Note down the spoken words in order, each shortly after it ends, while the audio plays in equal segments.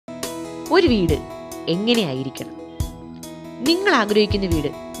ഒരു വീട് എങ്ങനെയായിരിക്കണം? നിങ്ങൾ ആഗ്രഹിക്കുന്ന വീട്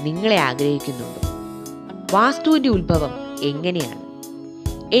നിങ്ങളെ ആഗ്രഹിക്കുന്നുണ്ടോ? വാസ്തുവിന്റെ ഉത്ഭവം എങ്ങനെയാണ്?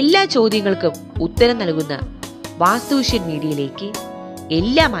 എല്ലാ ചോദ്യങ്ങൾക്കും ഉത്തരം നൽകുന്ന വാസ്തുവിഷ്യൻ മീഡിയയിലേക്ക്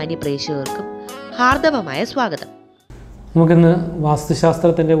എല്ലാ മാന്യ പ്രേക്ഷകർക്കും ഹാർദവമായ സ്വാഗതം. നമുക്കിന്ന്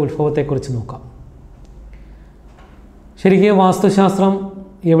വാസ്തുശാസ്ത്രത്തിൻ്റെ ഉത്ഭവത്തെക്കുറിച്ച് നോക്കാം. ശരിക്കും വാസ്തുശാസ്ത്രം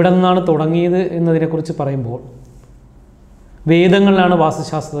എവിടെ നിന്നാണ് തുടങ്ങിയത് എന്നതിനെക്കുറിച്ച് പറയുമ്പോൾ വേദങ്ങളിലാണ്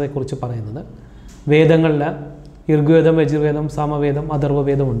വാസ്തുശാസ്ത്രത്തെക്കുറിച്ച് പറയുന്നത്. വേദങ്ങളിൽ ഋഗ്വേദം, യജുർവേദം, സാമവേദം,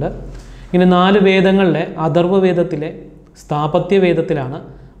 അഥർവവേദമുണ്ട്. ഇങ്ങനെ 4 വേദങ്ങളിലെ അഥർവവേദത്തിലെ സ്ഥാപത്യവേദത്തിലാണ്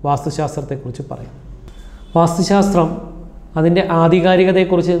വാസ്തുശാസ്ത്രത്തെക്കുറിച്ച് പറയുന്നത്. വാസ്തുശാസ്ത്രം അതിൻ്റെ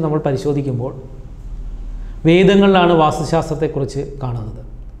ആധികാരികതയെക്കുറിച്ച് നമ്മൾ പരിശോധിക്കുമ്പോൾ വേദങ്ങളിലാണ് വാസ്തുശാസ്ത്രത്തെക്കുറിച്ച് കാണുന്നത്.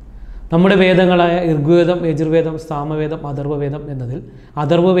 നമ്മുടെ വേദങ്ങളായ ഋഗ്വേദം, യജുർവേദം, സാമവേദം, അഥർവവേദം എന്നതിൽ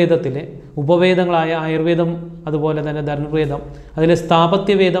അഥർവവേദത്തിലെ ഉപവേദങ്ങളായ ആയുർവേദം, അതുപോലെ തന്നെ ധനുർവേദം, അതിലെ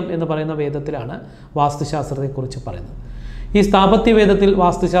സ്ഥാപത്യവേദം എന്ന് പറയുന്ന വേദത്തിലാണ് വാസ്തുശാസ്ത്രത്തെക്കുറിച്ച് പറയുന്നത്. ഈ സ്ഥാപത്യവേദത്തിൽ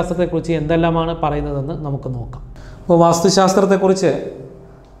വാസ്തുശാസ്ത്രത്തെക്കുറിച്ച് എന്തെല്ലാമാണ് പറയുന്നതെന്ന് നമുക്ക് നോക്കാം. അപ്പോൾ വാസ്തുശാസ്ത്രത്തെക്കുറിച്ച്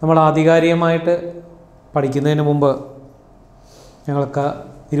നമ്മൾ ആധികാരികമായിട്ട് പഠിക്കുന്നതിന് മുമ്പ് ഞങ്ങൾക്ക്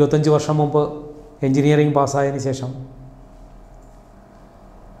 25 വർഷം മുമ്പ് എൻജിനീയറിംഗ് പാസ്സായതിനു ശേഷം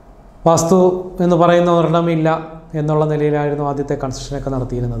വാസ്തു എന്ന് പറയുന്ന ഒരെണ്ണമില്ല എന്നുള്ള നിലയിലായിരുന്നു ആദ്യത്തെ കൺസ്ട്രക്ഷനൊക്കെ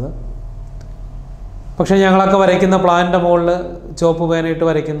നടത്തിയിരുന്നത്. പക്ഷേ ഞങ്ങളൊക്കെ വരയ്ക്കുന്ന പ്ലാനിൻ്റെ മുകളിൽ ചുവപ്പ് പേനയിട്ട്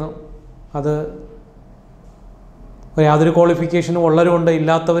വരയ്ക്കുന്നു. അത് യാതൊരു ക്വാളിഫിക്കേഷനും ഉള്ളവരുമുണ്ട്,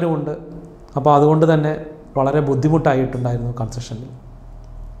 ഇല്ലാത്തവരുമുണ്ട്. അപ്പോൾ അതുകൊണ്ട് തന്നെ വളരെ ബുദ്ധിമുട്ടായിട്ടുണ്ടായിരുന്നു കൺസ്ട്രക്ഷനിൽ.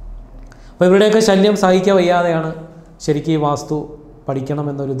 അപ്പോൾ ഇവരുടെയൊക്കെ ശല്യം സഹിക്കാൻ വയ്യാതെയാണ് ശരിക്കും ഈ വാസ്തു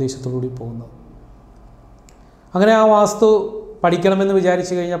പഠിക്കണമെന്നൊരു ഉദ്ദേശത്തോടുകൂടി പോകുന്നത്. അങ്ങനെ ആ വാസ്തു പഠിക്കണമെന്ന്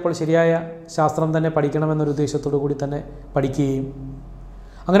വിചാരിച്ചു കഴിഞ്ഞപ്പോൾ ശരിയായ ശാസ്ത്രം തന്നെ പഠിക്കണമെന്നൊരു ഉദ്ദേശത്തോടു കൂടി തന്നെ പഠിക്കുകയും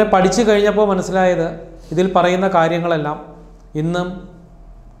അങ്ങനെ പഠിച്ചു കഴിഞ്ഞപ്പോൾ മനസ്സിലായത് ഇതിൽ പറയുന്ന കാര്യങ്ങളെല്ലാം ഇന്നും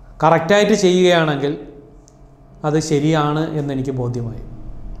കറക്റ്റായിട്ട് ചെയ്യുകയാണെങ്കിൽ അത് ശരിയാണ് എന്നെനിക്ക് ബോധ്യമായി.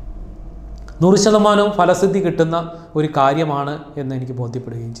 100% ഫലസിദ്ധി കിട്ടുന്ന ഒരു കാര്യമാണ് എന്നെനിക്ക്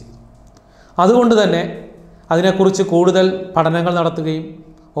ബോധ്യപ്പെടുകയും ചെയ്തു. അതുകൊണ്ട് തന്നെ അതിനെക്കുറിച്ച് കൂടുതൽ പഠനങ്ങൾ നടത്തുകയും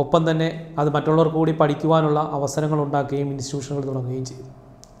ഒപ്പം തന്നെ അത് മറ്റുള്ളവർക്ക് കൂടി പഠിക്കുവാനുള്ള അവസരങ്ങൾ ഉണ്ടാക്കുകയും ഇൻസ്റ്റിറ്റ്യൂഷനുകൾ തുടങ്ങുകയും ചെയ്തു.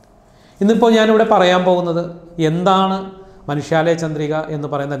 ഇന്നിപ്പോൾ ഞാനിവിടെ പറയാൻ പോകുന്നത് എന്താണ് മനുഷ്യാലയ ചന്ദ്രിക എന്ന്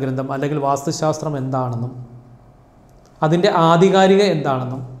പറയുന്ന ഗ്രന്ഥം, അല്ലെങ്കിൽ വാസ്തുശാസ്ത്രം എന്താണെന്നും അതിൻ്റെ ആധികാരിക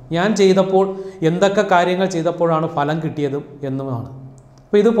എന്താണെന്നും ഞാൻ ചെയ്തപ്പോൾ എന്തൊക്കെ കാര്യങ്ങൾ ചെയ്തപ്പോഴാണ് ഫലം കിട്ടിയതും എന്നുമാണ്.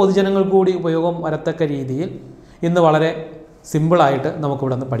 അപ്പോൾ ഇത് പൊതുജനങ്ങൾക്ക് കൂടി ഉപയോഗം വരത്തക്ക രീതിയിൽ ഇന്ന് വളരെ സിമ്പിളായിട്ട്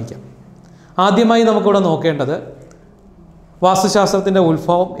നമുക്കിവിടെ നിന്ന് പഠിക്കാം. ആദ്യമായി നമുക്കിവിടെ നോക്കേണ്ടത് വാസ്തുശാസ്ത്രത്തിൻ്റെ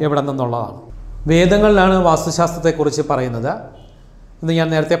ഉത്ഭവം എവിടെ നിന്നുള്ളതാണ്. വേദങ്ങളിലാണ് വാസ്തുശാസ്ത്രത്തെക്കുറിച്ച് പറയുന്നത് എന്ന് ഞാൻ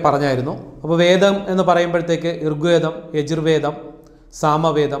നേരത്തെ പറഞ്ഞായിരുന്നു. അപ്പോൾ വേദം എന്ന് പറയുമ്പോഴത്തേക്ക് ഋഗ്വേദം, യജുർവേദം,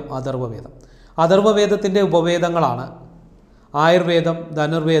 സാമവേദം, അഥർവവേദം. അഥർവവേദത്തിൻ്റെ ഉപവേദങ്ങളാണ് ആയുർവേദം,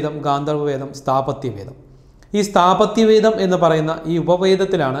 ധനുർവേദം, ഗാന്ധർവവേദം, സ്ഥാപത്യവേദം. ഈ സ്ഥാപത്യവേദം എന്ന് പറയുന്ന ഈ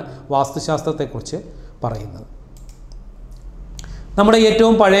ഉപവേദത്തിലാണ് വാസ്തുശാസ്ത്രത്തെക്കുറിച്ച് പറയുന്നത്. നമ്മുടെ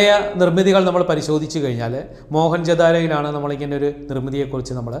ഏറ്റവും പഴയ നിർമ്മിതികൾ നമ്മൾ പരിശോധിച്ച് കഴിഞ്ഞാൽ മോഹൻജദാരോയിലാണ് നമ്മളിങ്ങനെ ഒരു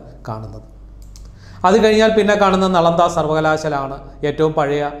നിർമ്മിതിയെക്കുറിച്ച് നമ്മൾ കാണുന്നത്. അത് കഴിഞ്ഞാൽ പിന്നെ കാണുന്ന നളന്ദ സർവകലാശാലയാണ് ഏറ്റവും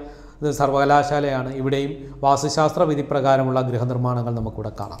പഴയ സർവകലാശാലയാണ്. ഇവിടെയും വാസ്തുശാസ്ത്ര വിധിപ്രകാരമുള്ള ഗൃഹനിർമ്മാണങ്ങൾ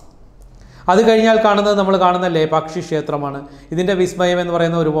നമുക്കിവിടെ കാണാം. അത് കഴിഞ്ഞാൽ നമ്മൾ കാണുന്ന ലേപാക്ഷി ക്ഷേത്രമാണ്. ഇതിൻ്റെ വിസ്മയം എന്ന്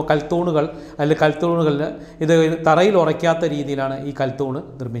പറയുന്ന ഒരു കൽത്തൂണുകൾ, അതിൽ കൽത്തൂണുകളിൽ ഇത് തറയിൽ ഉറയ്ക്കാത്ത രീതിയിലാണ് ഈ കൽത്തൂണ്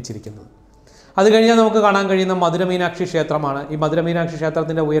നിർമ്മിച്ചിരിക്കുന്നത്. അത് കഴിഞ്ഞാൽ നമുക്ക് കാണാൻ കഴിയുന്ന മധുര മീനാക്ഷി ക്ഷേത്രമാണ്. ഈ മധുര മീനാക്ഷി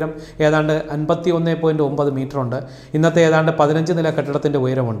ക്ഷേത്രത്തിൻ്റെ ഉയരം ഏതാണ്ട് 51.9 മീറ്ററുണ്ട്. ഇന്നത്തെ ഏതാണ്ട് 15 നില കെട്ടിടത്തിൻ്റെ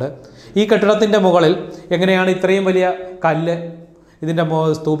ഉയരമുണ്ട്. ഈ കെട്ടിടത്തിൻ്റെ മുകളിൽ എങ്ങനെയാണ് ഇത്രയും വലിയ കല്ല് ഇതിൻ്റെ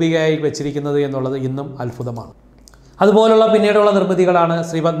സ്തൂപികയായി വെച്ചിരിക്കുന്നത് എന്നുള്ളത് ഇന്നും അത്ഭുതമാണ്. അതുപോലുള്ള പിന്നീടുള്ള നിർമ്മിതികളാണ്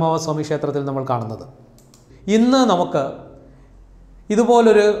ശ്രീപത്മനാഭസ്വാമി ക്ഷേത്രത്തിൽ നമ്മൾ കാണുന്നത്. ഇന്ന് നമുക്ക്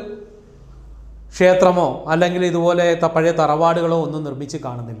ഇതുപോലൊരു ക്ഷേത്രമോ അല്ലെങ്കിൽ ഇതുപോലെ പഴയ തറവാടുകളോ ഒന്നും നിർമ്മിച്ച്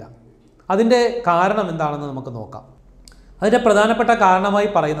കാണുന്നില്ല. അതിൻ്റെ കാരണം എന്താണെന്ന് നമുക്ക് നോക്കാം. അതിൻ്റെ പ്രധാനപ്പെട്ട കാരണമായി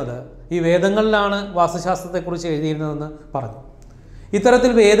പറയുന്നത് ഈ വേദങ്ങളിലാണ് വാസ്തുശാസ്ത്രത്തെക്കുറിച്ച് എഴുതിയിരുന്നതെന്ന് പറഞ്ഞു.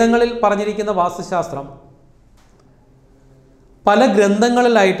 ഇത്തരത്തിൽ വേദങ്ങളിൽ പറഞ്ഞിരിക്കുന്ന വാസ്തുശാസ്ത്രം പല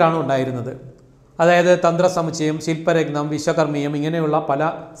ഗ്രന്ഥങ്ങളിലായിട്ടാണ് ഉണ്ടായിരുന്നത്. അതായത് തന്ത്രസമുച്ചയം, ശില്പരത്നം, വിശ്വകർമ്മീയം ഇങ്ങനെയുള്ള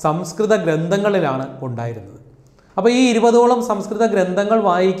പല സംസ്കൃത ഗ്രന്ഥങ്ങളിലാണ് ഉണ്ടായിരുന്നത്. അപ്പോൾ ഈ 20ഓളം സംസ്കൃത ഗ്രന്ഥങ്ങൾ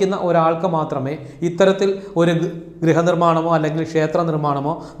വായിക്കുന്ന ഒരാൾക്ക് മാത്രമേ ഇത്തരത്തിൽ ഒരു ഗൃഹനിർമ്മാണമോ അല്ലെങ്കിൽ ക്ഷേത്ര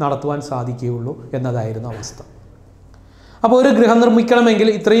നിർമ്മാണമോ നടത്തുവാൻ സാധിക്കുകയുള്ളൂ എന്നതായിരുന്നു അവസ്ഥ. അപ്പോൾ ഒരു ഗൃഹം നിർമ്മിക്കണമെങ്കിൽ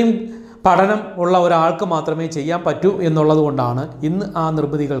ഇത്രയും പഠനം ഉള്ള ഒരാൾക്ക് മാത്രമേ ചെയ്യാൻ പറ്റൂ എന്നുള്ളത് കൊണ്ടാണ് ഇന്ന് ആ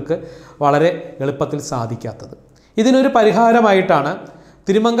നിർമ്മിതികൾക്ക് വളരെ എളുപ്പത്തിൽ സാധിക്കാത്തത്. ഇതിനൊരു പരിഹാരമായിട്ടാണ്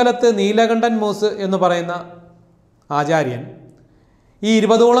തിരുമംഗലത്ത് നീലകണ്ഠൻ മോസ് എന്ന് പറയുന്ന ആചാര്യൻ ഈ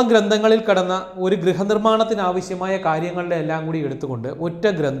 20ഓളം ഗ്രന്ഥങ്ങളിൽ കടന്ന ഒരു ഗൃഹനിർമ്മാണത്തിന് ആവശ്യമായ കാര്യങ്ങളുടെ എല്ലാം കൂടി എടുത്തുകൊണ്ട് ഒറ്റ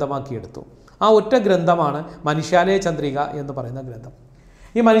ഗ്രന്ഥമാക്കി എടുത്തു. ആ ഒറ്റ ഗ്രന്ഥമാണ് മനുഷ്യാലയ ചന്ദ്രിക എന്ന് പറയുന്ന ഗ്രന്ഥം.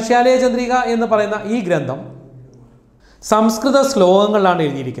 ഈ മനുഷ്യാലയ ചന്ദ്രിക എന്ന് പറയുന്ന ഈ ഗ്രന്ഥം സംസ്കൃത ശ്ലോകങ്ങളിലാണ്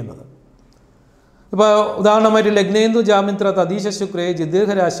എഴുതിയിരിക്കുന്നത്. ഇപ്പോൾ ഉദാഹരണമായിട്ട് ലഗ്നേന്ദു ജാമിത്ര തദീശ ശുക്രേ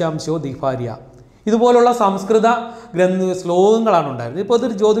ജിദീർഘരാശ്യാംശോ ദീപാര്യ, ഇതുപോലുള്ള സംസ്കൃത ശ്ലോകങ്ങളാണ് ഉണ്ടായിരുന്നത്. ഇപ്പോൾ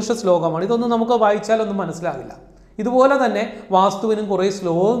ഇതൊരു ജ്യോതിഷ ശ്ലോകമാണ്. ഇതൊന്നും നമുക്ക് വായിച്ചാലൊന്നും മനസ്സിലാകില്ല. ഇതുപോലെ തന്നെ വാസ്തുവിനും കുറേ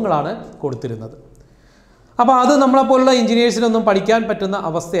ശ്ലോകങ്ങളാണ് കൊടുത്തിരുന്നത്. അപ്പോൾ അത് നമ്മളെപ്പോലുള്ള എഞ്ചിനീയേഴ്സിനൊന്നും പഠിക്കാൻ പറ്റുന്ന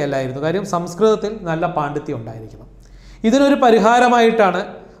അവസ്ഥയല്ലായിരുന്നു. കാര്യം സംസ്കൃതത്തിൽ നല്ല പാണ്ഡിത്യം ഉണ്ടായിരിക്കണം. ഇതിനൊരു പരിഹാരമായിട്ടാണ്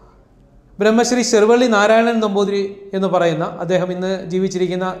ബ്രഹ്മശ്രീ ചെറുവള്ളി നാരായണൻ നമ്പൂതിരി എന്ന് പറയുന്ന അദ്ദേഹം ഇന്ന്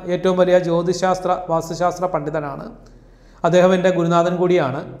ജീവിച്ചിരിക്കുന്ന ഏറ്റവും വലിയ ജ്യോതിശാസ്ത്ര വാസ്തുശാസ്ത്ര പണ്ഡിതനാണ്. അദ്ദേഹം എൻ്റെ ഗുരുനാഥൻ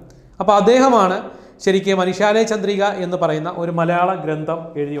കൂടിയാണ്. അപ്പോൾ അദ്ദേഹമാണ് ശരിക്കും മനുഷ്യാലയ ചന്ദ്രിക എന്ന് പറയുന്ന ഒരു മലയാള ഗ്രന്ഥം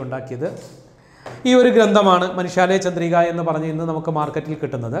എഴുതിയുണ്ടാക്കിയത്. ഈ ഒരു ഗ്രന്ഥമാണ് മനുഷ്യാലയ ചന്ദ്രിക എന്ന് പറഞ്ഞ് ഇന്ന് നമുക്ക് മാർക്കറ്റിൽ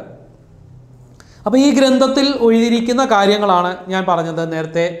കിട്ടുന്നത്. അപ്പോൾ ഈ ഗ്രന്ഥത്തിൽ എഴുതിയിരിക്കുന്ന കാര്യങ്ങളാണ് ഞാൻ പറഞ്ഞത്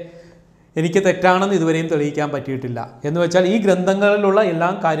നേരത്തെ. എനിക്ക് തെറ്റാണെന്ന് ഇതുവരെയും തെളിയിക്കാൻ പറ്റിയിട്ടില്ല. എന്ന് വെച്ചാൽ ഈ ഗ്രന്ഥങ്ങളിലുള്ള എല്ലാ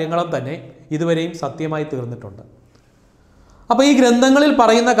കാര്യങ്ങളും തന്നെ ഇതുവരെയും സത്യമായി തീർന്നിട്ടുണ്ട്. അപ്പോൾ ഈ ഗ്രന്ഥങ്ങളിൽ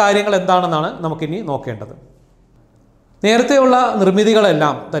പറയുന്ന കാര്യങ്ങൾ എന്താണെന്നാണ് നമുക്കിനി നോക്കേണ്ടത്. നേരത്തെയുള്ള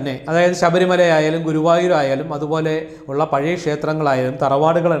നിർമ്മിതികളെല്ലാം തന്നെ, അതായത് ശബരിമലയായാലും ഗുരുവായൂരായാലും അതുപോലെ ഉള്ള പഴയ ക്ഷേത്രങ്ങളായാലും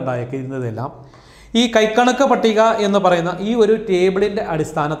തറവാടുകൾ ഉണ്ടാക്കിയിരുന്നതെല്ലാം ഈ കൈക്കണക്ക് പട്ടിക എന്ന് പറയുന്ന ഈ ഒരു ടേബിളിൻ്റെ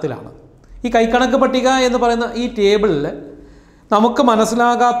അടിസ്ഥാനത്തിലാണ്. ഈ കൈക്കണക്ക് പട്ടിക എന്ന് പറയുന്ന ഈ ടേബിളിൽ നമുക്ക്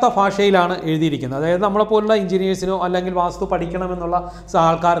മനസ്സിലാകാത്ത ഭാഷയിലാണ് എഴുതിയിരിക്കുന്നത്. അതായത് നമ്മളെപ്പോലുള്ള എഞ്ചിനീയേഴ്സിനോ അല്ലെങ്കിൽ വാസ്തു പഠിക്കണമെന്നുള്ള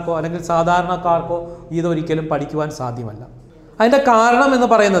ആൾക്കാർക്കോ അല്ലെങ്കിൽ സാധാരണക്കാർക്കോ ഇതൊരിക്കലും പഠിക്കുവാൻ സാധ്യമല്ല. അതിൻ്റെ കാരണം എന്ന്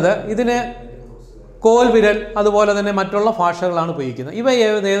പറയുന്നത് ഇതിന് കോൽ വിരൽ അതുപോലെ തന്നെ മറ്റുള്ള ഭാഷകളാണ് ഉപയോഗിക്കുന്നത്. ഇവ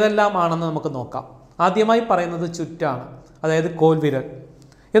ഏതെല്ലാം ആണെന്ന് നമുക്ക് നോക്കാം. ആദ്യമായി പറയുന്നത് ചുറ്റാണ്, അതായത് കോൽവിരൽ.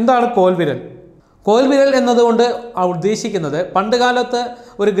 എന്താണ് കോൽവിരൽ? കോൽവിരൽ എന്നതുകൊണ്ട് ഉദ്ദേശിക്കുന്നത് പണ്ട് കാലത്ത്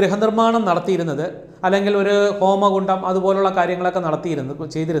ഒരു ഗൃഹനിർമ്മാണം നടത്തിയിരുന്നത് അല്ലെങ്കിൽ ഒരു ഹോമകുണ്ഡം അതുപോലുള്ള കാര്യങ്ങളൊക്കെ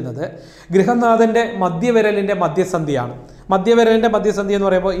ചെയ്തിരുന്നത് ഗൃഹനാഥൻ്റെ മധ്യവിരലിൻ്റെ മധ്യസന്ധിയാണ്. മധ്യവിരലിൻ്റെ മധ്യസന്ധി എന്ന്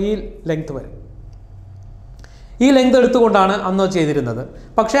പറയുമ്പോൾ ഈ ലെങ്ത് വരും. ഈ ലെങ്ത് എടുത്തുകൊണ്ടാണ് അന്ന് ചെയ്തിരുന്നത്.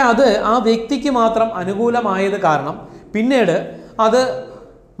 പക്ഷേ അത് ആ വ്യക്തിക്ക് മാത്രം അനുകൂലമായത് കാരണം പിന്നീട് അത്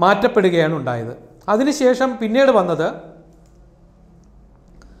മാറ്റപ്പെടുകയാണ് ഉണ്ടായത്. അതിനുശേഷം പിന്നീട് വന്നത്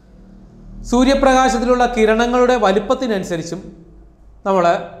സൂര്യപ്രകാശത്തിലുള്ള കിരണങ്ങളുടെ വലിപ്പത്തിനനുസരിച്ചും നമ്മൾ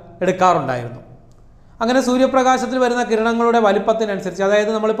എടുക്കാറുണ്ടായിരുന്നു. അങ്ങനെ സൂര്യപ്രകാശത്തിൽ വരുന്ന കിരണങ്ങളുടെ വലിപ്പത്തിനനുസരിച്ച്,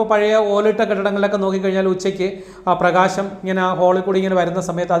 അതായത് നമ്മളിപ്പോൾ പഴയ ഓലിട്ട കെട്ടിടങ്ങളിലൊക്കെ നോക്കിക്കഴിഞ്ഞാൽ ഉച്ചയ്ക്ക് ആ പ്രകാശം ഇങ്ങനെ ആ ഹോളിൽ കൂടി ഇങ്ങനെ വരുന്ന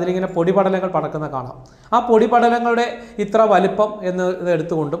സമയത്ത് അതിലിങ്ങനെ പൊടിപടലങ്ങൾ പടക്കുന്ന കാണാം. ആ പൊടിപടലങ്ങളുടെ ഇത്ര വലിപ്പം എന്ന്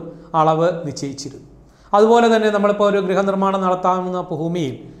എടുത്തുകൊണ്ടും അളവ് നിശ്ചയിച്ചിരുന്നു. അതുപോലെ തന്നെ നമ്മളിപ്പോൾ ഒരു ഗൃഹനിർമ്മാണം നടത്താവുന്ന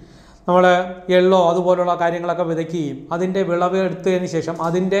ഭൂമിയിൽ നമ്മൾ എള്ളോ അതുപോലുള്ള കാര്യങ്ങളൊക്കെ വിതയ്ക്കുകയും അതിൻ്റെ വിളവ് എടുത്തതിന് ശേഷം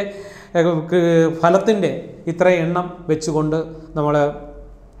അതിൻ്റെ ഫലത്തിൻ്റെ ഇത്ര എണ്ണം വെച്ചുകൊണ്ട് നമ്മൾ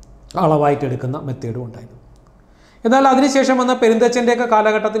അളവായിട്ടെടുക്കുന്ന മെത്തേഡും ഉണ്ടായിരുന്നു. എന്നാൽ അതിനുശേഷം വന്ന പെരുന്തച്ഛൻ്റെയൊക്കെ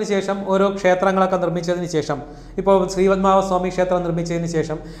കാലഘട്ടത്തിന് ശേഷം ഓരോ ക്ഷേത്രങ്ങളൊക്കെ നിർമ്മിച്ചതിന് ശേഷം, ഇപ്പോൾ ശ്രീപത്മനാഭസ്വാമി ക്ഷേത്രം നിർമ്മിച്ചതിന്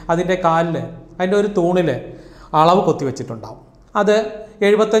ശേഷം അതിൻ്റെ കാലിൽ അതിൻ്റെ ഒരു തൂണിൽ അളവ് കൊത്തിവെച്ചിട്ടുണ്ടാവും. അത്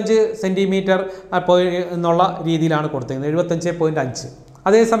 75 സെൻറ്റിമീറ്റർ എന്നുള്ള രീതിയിലാണ് കൊടുത്തിരുന്നത്, 75.5.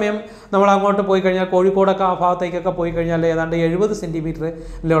 അതേസമയം നമ്മൾ അങ്ങോട്ട് പോയി കഴിഞ്ഞാൽ കോഴിക്കോടൊക്കെ ആ ഭാഗത്തേക്കൊക്കെ പോയി കഴിഞ്ഞാൽ ഏതാണ്ട് 70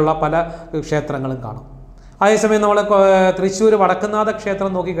 സെൻറ്റിമീറ്ററിലുള്ള പല ക്ഷേത്രങ്ങളും കാണും. അതേസമയം നമ്മൾ തൃശ്ശൂർ വടക്കുന്നാഥ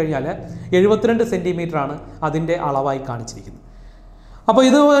ക്ഷേത്രം നോക്കിക്കഴിഞ്ഞാൽ 72 സെൻറ്റിമീറ്ററാണ് അതിൻ്റെ അളവായി കാണിച്ചിരിക്കുന്നത്. അപ്പോൾ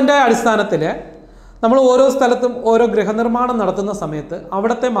ഇതിൻ്റെ അടിസ്ഥാനത്തിൽ നമ്മൾ ഓരോ സ്ഥലത്തും ഓരോ ഗൃഹനിർമ്മാണം നടത്തുന്ന സമയത്ത്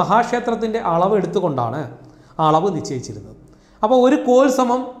അവിടുത്തെ മഹാക്ഷേത്രത്തിൻ്റെ അളവ് എടുത്തുകൊണ്ടാണ് അളവ് നിശ്ചയിച്ചിരുന്നത്. അപ്പോൾ ഒരു കോൽ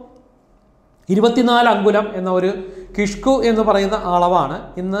സമം 24 അങ്കുലം എന്ന ഒരു കിഷ്കു എന്ന് പറയുന്ന അളവാണ്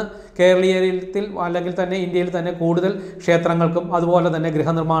ഇന്ന് കേരളീയത്തിൽ അല്ലെങ്കിൽ തന്നെ ഇന്ത്യയിൽ തന്നെ കൂടുതൽ ക്ഷേത്രങ്ങൾക്കും അതുപോലെ തന്നെ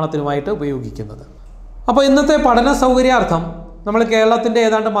ഗൃഹനിർമ്മാണത്തിനുമായിട്ട് ഉപയോഗിക്കുന്നത്. അപ്പോൾ ഇന്നത്തെ പഠന സൗകര്യാർത്ഥം നമ്മൾ കേരളത്തിൻ്റെ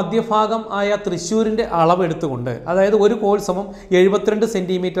ഏതാണ്ട് മധ്യഭാഗം ആയ തൃശ്ശൂരിൻ്റെ അളവെടുത്തുകൊണ്ട്, അതായത് ഒരു കോൽ സമം 72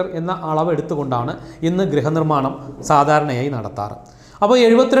 സെൻറ്റിമീറ്റർ എന്ന അളവെടുത്തുകൊണ്ടാണ് ഇന്ന് ഗൃഹനിർമ്മാണം സാധാരണയായി നടത്താറ്. അപ്പോൾ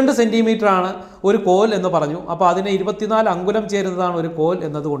 72 സെൻറ്റിമീറ്ററാണ് ഒരു കോൽ എന്ന് പറഞ്ഞു. അപ്പോൾ അതിന് 24 അങ്കുലം ചേരുന്നതാണ് ഒരു കോൽ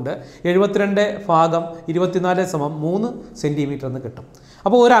എന്നതുകൊണ്ട് 72 ഭാഗം 24 സമം 3 സെൻറ്റിമീറ്റർ എന്ന് കിട്ടും.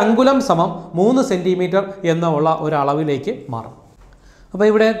 അപ്പോൾ ഒരു അങ്കുലം സമം 3 സെൻറ്റിമീറ്റർ എന്നുള്ള ഒരു അളവിലേക്ക് മാറും. അപ്പോൾ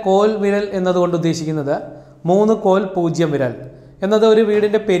ഇവിടെ കോൽ വിരൽ എന്നതുകൊണ്ട് ഉദ്ദേശിക്കുന്നത് 3 കോൽ 0 വിരൽ എന്നത് ഒരു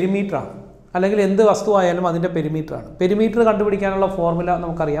വീടിൻ്റെ പെരിമീറ്ററാണ്, അല്ലെങ്കിൽ എന്ത് വസ്തു ആയാലും അതിൻ്റെ പെരിമീറ്ററാണ്. പെരിമീറ്റർ കണ്ടുപിടിക്കാനുള്ള ഫോർമുല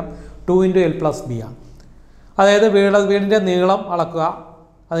നമുക്കറിയാം, 2 × ആണ്. അതായത് വീടിൻ്റെ നീളം അളക്കുക,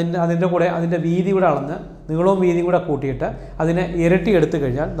 അതിൻ്റെ കൂടെ അതിൻ്റെ വീതി കൂടെ അളന്ന് നീളവും വീതിയും കൂടെ കൂട്ടിയിട്ട് അതിനെ ഇരട്ടി എടുത്തു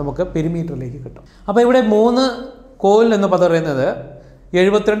കഴിഞ്ഞാൽ നമുക്ക് പെരിമീറ്ററിലേക്ക് കിട്ടും. അപ്പോൾ ഇവിടെ 3 കോൽ എന്ന് പറയുന്നത്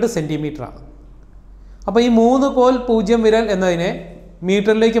 72 സെൻറ്റിമീറ്ററാണ്. അപ്പോൾ ഈ 3 കോൽ 0 വിരൽ എന്നതിനെ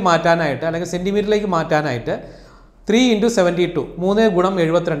മീറ്ററിലേക്ക് മാറ്റാനായിട്ട് അല്ലെങ്കിൽ സെൻറ്റിമീറ്ററിലേക്ക് മാറ്റാനായിട്ട് 3 × 72 3 ×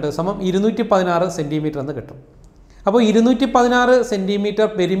 72 സമം 216 സെൻറ്റിമീറ്റർ എന്ന് കിട്ടും. അപ്പോൾ 216 സെൻറ്റിമീറ്റർ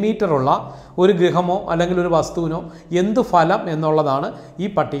പെരിമീറ്ററുള്ള ഒരു ഗൃഹമോ അല്ലെങ്കിൽ ഒരു വസ്തുവിനോ എന്ത് ഫലം എന്നുള്ളതാണ് ഈ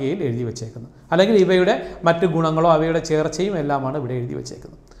പട്ടികയിൽ എഴുതി വച്ചേക്കുന്നത്. അല്ലെങ്കിൽ ഇവയുടെ മറ്റ് ഗുണങ്ങളോ അവയുടെ ചേർച്ചയും എല്ലാമാണ് ഇവിടെ എഴുതി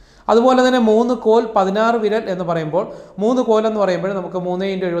വച്ചേക്കുന്നത്. അതുപോലെ തന്നെ 3 കോൽ 16 വിരൽ എന്ന് പറയുമ്പോൾ 3 കോൽ എന്ന് പറയുമ്പോൾ നമുക്ക്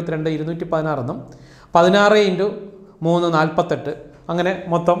 3 × 72 216 എന്നും 16 × 3 48 അങ്ങനെ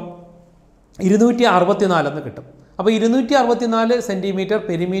മൊത്തം 264 എന്ന് കിട്ടും. അപ്പോൾ 264 സെൻറ്റിമീറ്റർ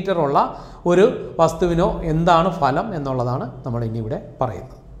പെരിമീറ്റർ ഉള്ള ഒരു വസ്തുവിനോ എന്താണ് ഫലം എന്നുള്ളതാണ് നമ്മൾ ഇനി ഇവിടെ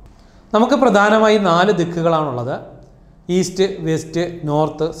പറയുന്നത്. നമുക്ക് പ്രധാനമായി 4 ദിക്കുകളാണുള്ളത്: ഈസ്റ്റ്, വെസ്റ്റ്,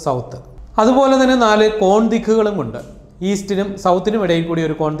 നോർത്ത്, സൗത്ത്. അതുപോലെ തന്നെ 4 കോൺ ദിക്കുകളും ഉണ്ട്. ഈസ്റ്റിനും സൗത്തിനും ഇടയിൽ കൂടി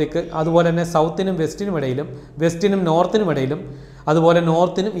ഒരു കോൺ ദിക്ക്, അതുപോലെ തന്നെ സൗത്തിനും വെസ്റ്റിനും ഇടയിലും, വെസ്റ്റിനും നോർത്തിനും ഇടയിലും, അതുപോലെ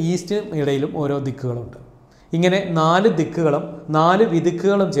നോർത്തിനും ഈസ്റ്റിനും ഇടയിലും ഓരോ ദിക്കുകളുണ്ട്. ഇങ്ങനെ 4 ദിക്കുകളും 4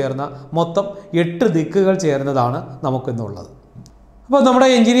 വിദിക്കുകളും ചേർന്ന മൊത്തം 8 ദിക്കുകൾ ചേർന്നതാണ് നമുക്കിന്നുള്ളത്. അപ്പോൾ നമ്മുടെ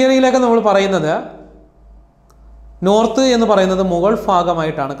എഞ്ചിനീയറിംഗിലൊക്കെ നമ്മൾ പറയുന്നത് നോർത്ത് എന്ന് പറയുന്നത് മുകൾ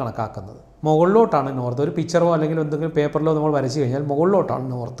ഭാഗമായിട്ടാണ് കണക്കാക്കുന്നത്. മുകളിലോട്ടാണ് നോർത്ത്. ഒരു പിക്ചറോ അല്ലെങ്കിൽ എന്തെങ്കിലും പേപ്പറിലോ നമ്മൾ വരച്ചു കഴിഞ്ഞാൽ മുകളിലോട്ടാണ്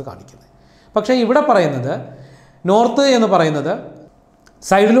നോർത്ത് കാണിക്കുന്നത്. പക്ഷേ ഇവിടെ പറയുന്നത് നോർത്ത് എന്ന് പറയുന്നത്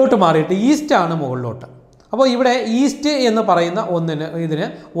സൈഡിലോട്ട് മാറിയിട്ട് ഈസ്റ്റാണ് മുകളിലോട്ട്. അപ്പോൾ ഇവിടെ ഈസ്റ്റ് എന്ന് പറയുന്ന ഇതിന്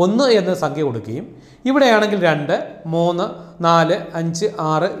 1 എന്ന സംഖ്യ കൊടുക്കുകയും ഇവിടെയാണെങ്കിൽ 2, 3, 4, 5,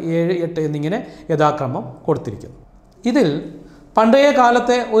 6, 7, 8 എന്നിങ്ങനെ യഥാക്രമം കൊടുത്തിരിക്കുന്നു. ഇതിൽ പഴയ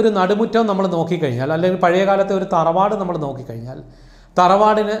കാലത്തെ ഒരു നടുമുറ്റം നമ്മൾ നോക്കിക്കഴിഞ്ഞാൽ, അല്ലെങ്കിൽ പഴയ കാലത്തെ ഒരു തറവാട് നമ്മൾ നോക്കിക്കഴിഞ്ഞാൽ,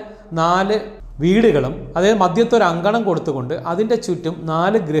 തറവാടിന് 4 വീടുകളും അതായത് മധ്യത്തെ ഒരു അങ്കണം കൊടുത്തുകൊണ്ട് അതിൻ്റെ ചുറ്റും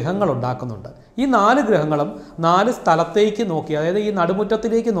 4 ഗൃഹങ്ങൾ ഉണ്ടാക്കുന്നുണ്ട്. ഈ 4 ഗൃഹങ്ങളും 4 സ്ഥലത്തേക്ക് നോക്കി, അതായത് ഈ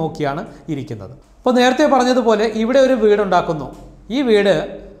നടുമുറ്റത്തിലേക്ക് നോക്കിയാണ് ഇരിക്കുന്നത്. അപ്പോൾ നേരത്തെ പറഞ്ഞതുപോലെ ഇവിടെ ഒരു വീടുണ്ടാക്കുന്നു. ഈ വീട്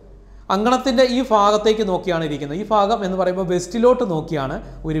അങ്കണത്തിൻ്റെ ഈ ഭാഗത്തേക്ക് നോക്കിയാണ് ഇരിക്കുന്നത്. ഈ ഭാഗം എന്ന് പറയുമ്പോൾ വെസ്റ്റിലോട്ട് നോക്കിയാണ്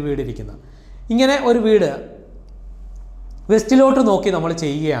ഒരു വീട് ഇരിക്കുന്നത്. ഇങ്ങനെ ഒരു വീട് വെസ്റ്റിലോട്ട് നോക്കി നമ്മൾ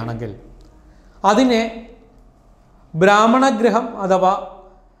ചെയ്യുകയാണെങ്കിൽ അതിനെ ബ്രാഹ്മണഗ്രഹം അഥവാ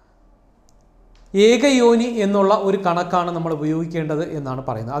ഏകയോനി എന്നുള്ള ഒരു കണക്കാണ് നമ്മൾ ഉപയോഗിക്കേണ്ടത് എന്നാണ്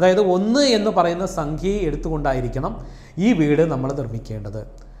പറയുന്നത്. അതായത് 1 എന്ന് പറയുന്ന സംഖ്യയെ എടുത്തുകൊണ്ടായിരിക്കണം ഈ വീട് നമ്മൾ നിർമ്മിക്കേണ്ടത്.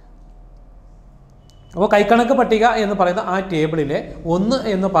 അപ്പോൾ കൈക്കണക്ക് പട്ടിക എന്ന് പറയുന്ന ആ ടേബിളിലെ 1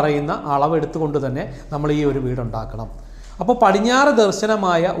 എന്ന് പറയുന്ന അളവ് എടുത്തുകൊണ്ട് തന്നെ നമ്മൾ ഈ ഒരു വീടുണ്ടാക്കണം. അപ്പോൾ പടിഞ്ഞാറ്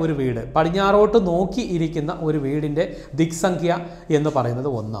ദർശനമായ ഒരു വീട്, പടിഞ്ഞാറോട്ട് നോക്കി ഇരിക്കുന്ന ഒരു വീടിൻ്റെ ദിക്സംഖ്യ എന്ന്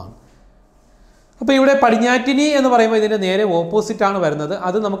പറയുന്നത് 1 ആണ്. അപ്പോൾ ഇവിടെ പടിഞ്ഞാറ്റിനി എന്ന് പറയുമ്പോൾ ഇതിൻ്റെ നേരെ ഓപ്പോസിറ്റാണ് വരുന്നത്.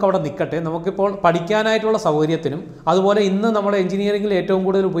 അത് നമുക്കവിടെ നിൽക്കട്ടെ. നമുക്കിപ്പോൾ പഠിക്കാനായിട്ടുള്ള സൗകര്യത്തിനും അതുപോലെ ഇന്ന് നമ്മൾ എഞ്ചിനീയറിംഗിൽ ഏറ്റവും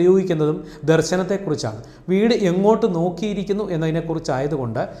കൂടുതൽ ഉപയോഗിക്കുന്നതും ദർശനത്തെക്കുറിച്ചാണ്. വീട് എങ്ങോട്ട് നോക്കിയിരിക്കുന്നു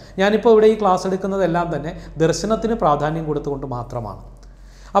എന്നതിനെക്കുറിച്ചായതുകൊണ്ട് ഞാനിപ്പോൾ ഇവിടെ ഈ ക്ലാസ് എടുക്കുന്നതെല്ലാം തന്നെ ദർശനത്തിന് പ്രാധാന്യം കൊടുത്തുകൊണ്ട് മാത്രമാണ്.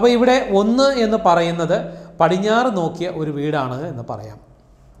 അപ്പോൾ ഇവിടെ 1 എന്ന് പറയുന്നത് പടിഞ്ഞാറ് നോക്കിയ ഒരു വീടാണ് എന്ന് പറയാം.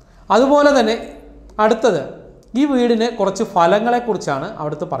 അതുപോലെ തന്നെ അടുത്തത് ഈ വീടിന് കുറച്ച് ഫലങ്ങളെക്കുറിച്ചാണ്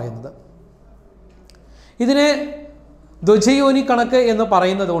അവിടുത്തെ പറയുന്നത്. ഇതിനെ ധ്വജയോനി കണക്ക് എന്ന്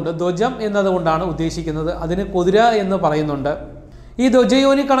പറയുന്നത് കൊണ്ട്, ധ്വജം എന്നതുകൊണ്ടാണ് ഉദ്ദേശിക്കുന്നത്. അതിന് കുതിര എന്ന് പറയുന്നുണ്ട്. ഈ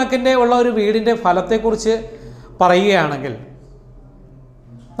ധ്വജയോനി കണക്കിൻ്റെ ഉള്ള ഒരു വീടിൻ്റെ ഫലത്തെക്കുറിച്ച് പറയുകയാണെങ്കിൽ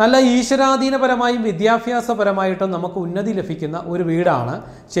നല്ല ഈശ്വരാധീനപരമായും വിദ്യാഭ്യാസപരമായിട്ടും നമുക്ക് ഉന്നതി ലഭിക്കുന്ന ഒരു വീടാണ്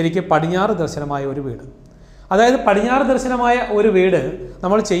ശരിക്കും പടിഞ്ഞാറ് ദർശനമായ ഒരു വീട്. അതായത് പടിഞ്ഞാറ് ദർശനമായ ഒരു വീട്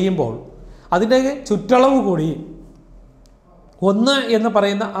നമ്മൾ ചെയ്യുമ്പോൾ അതിൻ്റെ ചുറ്റളവ് കൂടി 1 എന്ന്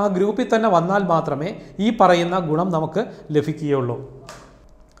പറയുന്ന ആ ഗ്രൂപ്പിൽ തന്നെ വന്നാൽ മാത്രമേ ഈ പറയുന്ന ഗുണം നമുക്ക് ലഭിക്കുകയുള്ളൂ.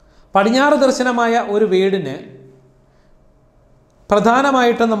 പടിഞ്ഞാറ് ദർശനമായ ഒരു വീടിന്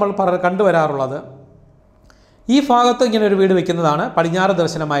പ്രധാനമായിട്ടും നമ്മൾ കണ്ടുവരാറുള്ളത് ഈ ഭാഗത്ത് ഇങ്ങനെ ഒരു വീട് വയ്ക്കുന്നതാണ് പടിഞ്ഞാറ്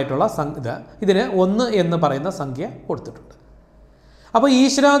ദർശനമായിട്ടുള്ള ഇതിന് 1 എന്ന് പറയുന്ന സംഖ്യ കൊടുത്തിട്ടുണ്ട്. അപ്പോൾ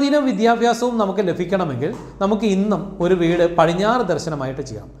ഈശ്വരാധീന വിദ്യാഭ്യാസവും നമുക്ക് ലഭിക്കണമെങ്കിൽ നമുക്ക് ഇന്നും ഒരു വീട് പടിഞ്ഞാറ് ദർശനമായിട്ട്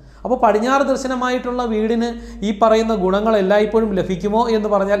ചെയ്യാം. അപ്പോൾ പടിഞ്ഞാറ് ദർശനമായിട്ടുള്ള വീടിന് ഈ പറയുന്ന ഗുണങ്ങൾ എല്ലായ്പ്പോഴും ലഭിക്കുമോ എന്ന്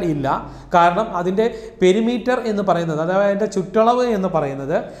പറഞ്ഞാൽ ഇല്ല. കാരണം അതിൻ്റെ പെരിമീറ്റർ എന്ന് പറയുന്നത്, അതായത് അതിൻ്റെ ചുറ്റളവ് എന്ന്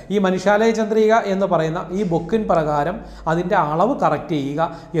പറയുന്നത് ഈ മനുഷ്യാലയ ചന്ദ്രിക എന്ന് പറയുന്ന ഈ ബുക്കിൻ പ്രകാരം അതിൻ്റെ അളവ് കറക്റ്റ് ചെയ്യുക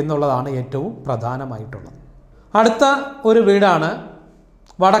എന്നുള്ളതാണ് ഏറ്റവും പ്രധാനമായിട്ടുള്ളത്. അടുത്ത ഒരു വീടാണ്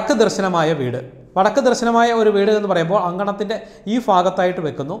വടക്ക് ദർശനമായ വീട്. വടക്ക് ദർശനമായ ഒരു വീട് എന്ന് പറയുമ്പോൾ അങ്കണത്തിൻ്റെ ഈ ഭാഗത്തായിട്ട്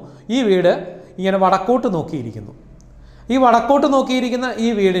വെക്കുന്നു. ഈ വീട് ഇങ്ങനെ വടക്കോട്ട് നോക്കിയിരിക്കുന്നു. ഈ വടക്കോട്ട് നോക്കിയിരിക്കുന്ന ഈ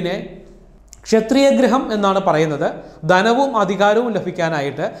വീടിനെ ക്ഷത്രിയഗ്രഹം എന്നാണ് പറയുന്നത്. ധനവും അധികാരവും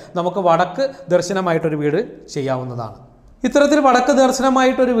ലഭിക്കാനായിട്ട് നമുക്ക് വടക്ക് ദർശനമായിട്ടൊരു വീട് ചെയ്യാവുന്നതാണ്. ഇത്തരത്തിൽ വടക്ക്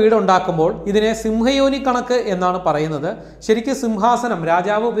ദർശനമായിട്ടൊരു വീട് ഉണ്ടാക്കുമ്പോൾ ഇതിനെ സിംഹയോനി കണക്ക് എന്നാണ് പറയുന്നത്. ശരിക്കും സിംഹാസനം,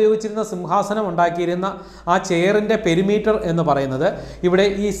 രാജാവ് ഉപയോഗിച്ചിരുന്ന സിംഹാസനം ഉണ്ടാക്കിയിരുന്ന ആ ചെയറിൻ്റെ പെരിമീറ്റർ എന്ന് പറയുന്നത് ഇവിടെ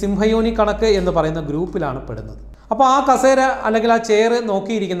ഈ സിംഹയോനി കണക്ക് എന്ന് പറയുന്ന ഗ്രൂപ്പിലാണ് പെടുന്നത്. അപ്പോൾ ആ കസേര അല്ലെങ്കിൽ ആ ചെയർ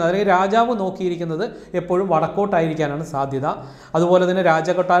നോക്കിയിരിക്കുന്നത്, അല്ലെങ്കിൽ രാജാവ് നോക്കിയിരിക്കുന്നത് എപ്പോഴും വടക്കോട്ടായിരിക്കാനാണ് സാധ്യത. അതുപോലെ തന്നെ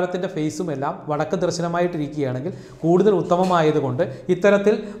രാജകൊട്ടാരത്തിൻ്റെ ഫേസും എല്ലാം വടക്ക് ദർശനമായിട്ടിരിക്കുകയാണെങ്കിൽ കൂടുതൽ ഉത്തമമായതുകൊണ്ട്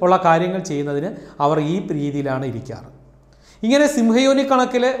ഇത്തരത്തിൽ ഉള്ള കാര്യങ്ങൾ ചെയ്യുന്നതിന് അവർ ഈ രീതിയിലാണ് ഇരിക്കാറ്. ഇങ്ങനെ സിംഹയോനി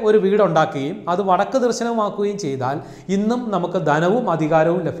കണക്കിൽ ഒരു വീടുണ്ടാക്കുകയും അത് വടക്ക് ദർശനമാക്കുകയും ചെയ്താൽ ഇന്നും നമുക്ക് ധനവും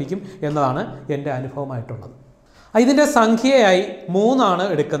അധികാരവും ലഭിക്കും എന്നതാണ് എൻ്റെ അനുഭവമായിട്ടുള്ളത്. ഇതിൻ്റെ സംഖ്യയായി 3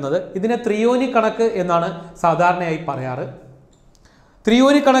 എടുക്കുന്നത്. ഇതിനെ ത്രിയോനി കണക്ക് എന്നാണ് സാധാരണയായി പറയാറ്.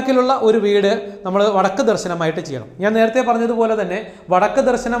 ത്രിയോനി കണക്കിലുള്ള ഒരു വീട് നമ്മൾ വടക്ക് ദർശനമായിട്ട് ചെയ്യണം. ഞാൻ നേരത്തെ പറഞ്ഞതുപോലെ തന്നെ വടക്ക്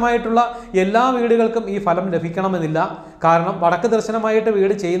ദർശനമായിട്ടുള്ള എല്ലാ വീടുകൾക്കും ഈ ഫലം ലഭിക്കണമെന്നില്ല. കാരണം വടക്ക് ദർശനമായിട്ട്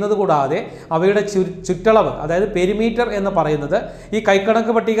വീട് ചെയ്യുന്നത് കൂടാതെ അവയുടെ ചുറ്റളവ്, അതായത് പെരിമീറ്റർ എന്ന് പറയുന്നത് ഈ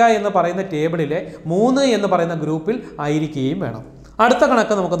കൈക്കണക്ക് പട്ടിക എന്ന് പറയുന്ന ടേബിളിലെ 3 എന്ന് പറയുന്ന ഗ്രൂപ്പിൽ ആയിരിക്കുകയും വേണം. അടുത്ത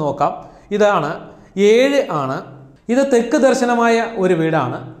കണക്ക് നമുക്ക് നോക്കാം. ഇതാണ് 7 ആണ്. ഇത് തെക്ക് ദർശനമായ ഒരു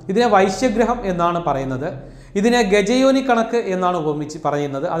വീടാണ്. ഇതിനെ വൈശ്യഗ്രഹം എന്നാണ് പറയുന്നത്. ഇതിനെ ഗജയോനി കണക്ക് എന്നാണ് ഉപമിച്ച്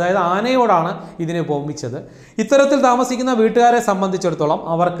പറയുന്നത്. അതായത് ആനയോടാണ് ഇതിനെ ഉപമിച്ചത്. ഇത്തരത്തിൽ താമസിക്കുന്ന വീട്ടുകാരെ സംബന്ധിച്ചിടത്തോളം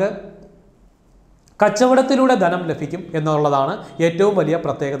അവർക്ക് കച്ചവടത്തിലൂടെ ധനം ലഭിക്കും എന്നുള്ളതാണ് ഏറ്റവും വലിയ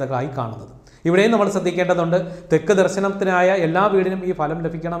പ്രത്യേകതകളായി കാണുന്നത്. ഇവിടെയും നമ്മൾ ശ്രദ്ധിക്കേണ്ടതുണ്ട്. തെക്ക് ദർശനത്തിനായ എല്ലാ വീടിനും ഈ ഫലം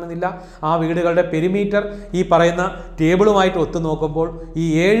ലഭിക്കണമെന്നില്ല. ആ വീടുകളുടെ പെരിമീറ്റർ ഈ പറയുന്ന ടേബിളുമായിട്ട് ഒത്തുനോക്കുമ്പോൾ ഈ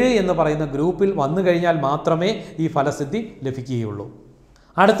 7 എന്ന് പറയുന്ന ഗ്രൂപ്പിൽ വന്നു കഴിഞ്ഞാൽ മാത്രമേ ഈ ഫലസിദ്ധി ലഭിക്കുകയുള്ളൂ.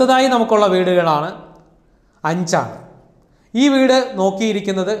 അടുത്തതായി നമുക്കുള്ള വീടുകളാണ് 5. ഈ വീട്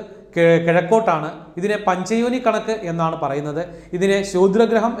നോക്കിയിരിക്കുന്നത് കിഴക്കോട്ടാണ്. ഇതിനെ പഞ്ചയോനി കണക്ക് എന്നാണ് പറയുന്നത്. ഇതിനെ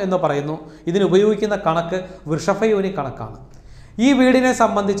ശൂദ്രഗ്രഹം എന്ന് പറയുന്നു. ഇതിന് ഉപയോഗിക്കുന്ന കണക്ക് വൃഷഭയോനി കണക്കാണ്. ഈ വീടിനെ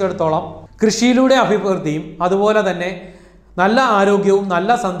സംബന്ധിച്ചിടത്തോളം കൃഷിയിലൂടെ അഭിവൃദ്ധിയും അതുപോലെ തന്നെ നല്ല ആരോഗ്യവും നല്ല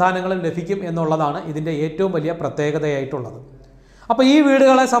സന്താനങ്ങളും ലഭിക്കും എന്നുള്ളതാണ് ഇതിൻ്റെ ഏറ്റവും വലിയ പ്രത്യേകതയായിട്ടുള്ളത്. അപ്പോൾ ഈ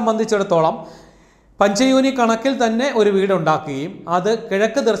വീടുകളെ സംബന്ധിച്ചിടത്തോളം പഞ്ചയോനി കണക്കിൽ തന്നെ ഒരു വീടുണ്ടാക്കുകയും അത്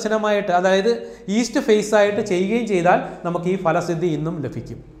കിഴക്ക് ദർശനമായിട്ട്, അതായത് ഈസ്റ്റ് ഫേസ് ആയിട്ട് ചെയ്യുകയും ചെയ്താൽ നമുക്ക് ഈ ഫലസിദ്ധി ഇന്നും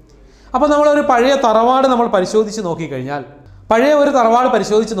ലഭിക്കും. അപ്പോൾ നമ്മളൊരു പഴയ തറവാട് നമ്മൾ പരിശോധിച്ച് നോക്കിക്കഴിഞ്ഞാൽ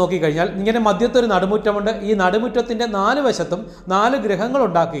ഇങ്ങനെ മധ്യത്തെ ഒരു നടുമുറ്റമുണ്ട്. ഈ നടുമുറ്റത്തിൻ്റെ 4 വശത്തും 4 ഗ്രഹങ്ങൾ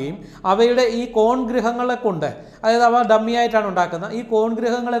ഉണ്ടാക്കുകയും അവയുടെ ഈ കോൺ ഗ്രഹങ്ങളെ കൊണ്ട്, അതായത് അവ ഡമ്മിയായിട്ടാണ് ഉണ്ടാക്കുന്നത്, ഈ കോൺ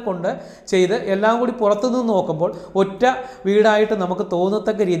ഗ്രഹങ്ങളെ കൊണ്ട് ചെയ്ത് എല്ലാം കൂടി പുറത്തുനിന്ന് നോക്കുമ്പോൾ ഒറ്റ വീടായിട്ട് നമുക്ക്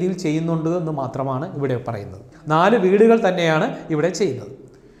തോന്നത്തക്ക രീതിയിൽ ചെയ്യുന്നുണ്ട് എന്ന് മാത്രമാണ് ഇവിടെ പറയുന്നത്. 4 വീടുകൾ തന്നെയാണ് ഇവിടെ ചെയ്യുന്നത്.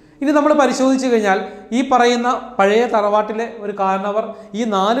 ഇനി നമ്മൾ പരിശോധിച്ച് കഴിഞ്ഞാൽ ഈ പറയുന്ന പഴയ തറവാട്ടിലെ ഒരു കാരണവർ ഈ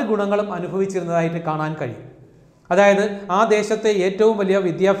 4 ഗുണങ്ങളും അനുഭവിച്ചിരുന്നതായിട്ട് കാണാൻ കഴിയും. അതായത് ആ ദേശത്തെ ഏറ്റവും വലിയ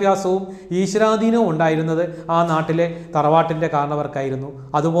വിദ്യാഭ്യാസവും ഈശ്വരാധീനവും ഉണ്ടായിരുന്നത് ആ നാട്ടിലെ തറവാട്ടിൻ്റെ കാരണവർക്കായിരുന്നു.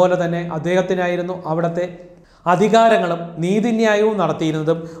 അതുപോലെ തന്നെ അദ്ദേഹത്തിനായിരുന്നു അവിടുത്തെ അധികാരങ്ങളും നീതിന്യായവും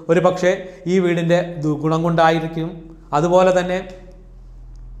നടത്തിയിരുന്നതും ഒരു പക്ഷേ ഈ വീടിൻ്റെ ഗുണം കൊണ്ടായിരിക്കും. അതുപോലെ തന്നെ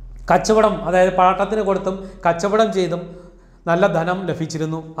കച്ചവടം, അതായത് പാട്ടത്തിന് കൊടുത്തും കച്ചവടം ചെയ്തും നല്ല ധനം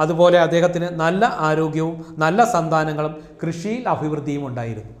ലഭിച്ചിരുന്നു. അതുപോലെ അദ്ദേഹത്തിന് നല്ല ആരോഗ്യവും നല്ല സന്താനങ്ങളും കൃഷിയിൽ അഭിവൃദ്ധിയും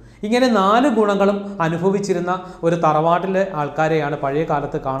ഉണ്ടായിരുന്നു. ഇങ്ങനെ 4 ഗുണങ്ങളും അനുഭവിച്ചിരുന്ന ഒരു തറവാട്ടിലെ ആൾക്കാരെയാണ് പഴയ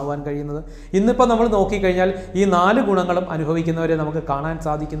കാലത്ത് കാണുവാൻ കഴിയുന്നത്. ഇന്നിപ്പോൾ നമ്മൾ നോക്കിക്കഴിഞ്ഞാൽ ഈ 4 ഗുണങ്ങളും അനുഭവിക്കുന്നവരെ നമുക്ക് കാണാൻ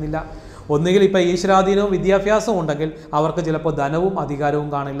സാധിക്കുന്നില്ല. ഒന്നുകിൽ ഇപ്പോൾ ഈശ്വരാധീനവും വിദ്യാഭ്യാസവും ഉണ്ടെങ്കിൽ അവർക്ക് ചിലപ്പോൾ ധനവും അധികാരവും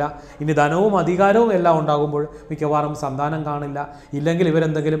കാണില്ല. ഇനി ധനവും അധികാരവും എല്ലാം ഉണ്ടാകുമ്പോൾ മിക്കവാറും സന്താനം കാണില്ല. ഇല്ലെങ്കിൽ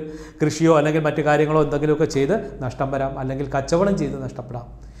ഇവരെന്തെങ്കിലും കൃഷിയോ അല്ലെങ്കിൽ മറ്റു കാര്യങ്ങളോ എന്തെങ്കിലുമൊക്കെ ചെയ്ത് നഷ്ടം വരാം, അല്ലെങ്കിൽ കച്ചവടം ചെയ്ത് നഷ്ടപ്പെടാം.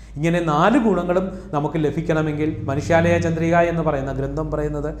 ഇങ്ങനെ 4 ഗുണങ്ങളും നമുക്ക് ലഭിക്കണമെങ്കിൽ മനുഷ്യാലയ ചന്ദ്രിക എന്ന് പറയുന്ന ഗ്രന്ഥം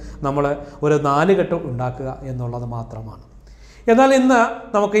പറയുന്നത് നമ്മൾ ഒരു 4 കെട്ട് ഉണ്ടാക്കുക എന്നുള്ളത് മാത്രമാണ്. എന്നാൽ ഇന്ന്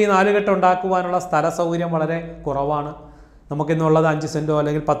നമുക്ക് ഈ 4 കെട്ട് ഉണ്ടാക്കുവാനുള്ള സ്ഥല സൗകര്യം വളരെ കുറവാണ്. നമുക്കിന്നുള്ളത് 5 സെൻറ്റോ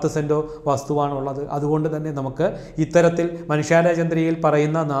അല്ലെങ്കിൽ 10 സെൻറ്റോ വസ്തുവാണുള്ളത്. അതുകൊണ്ട് തന്നെ നമുക്ക് ഇത്തരത്തിൽ മനുഷ്യാലയ ചന്ദ്രികയിൽ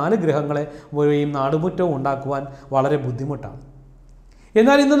പറയുന്ന 4 ഗ്രഹങ്ങളെ നാടുമുറ്റവും ഉണ്ടാക്കുവാൻ വളരെ ബുദ്ധിമുട്ടാണ്.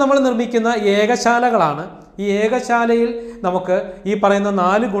 എന്നാൽ ഇന്ന് നമ്മൾ നിർമ്മിക്കുന്ന ഏകശാലകളാണ്. ഈ ഏകശാലയിൽ നമുക്ക് ഈ പറയുന്ന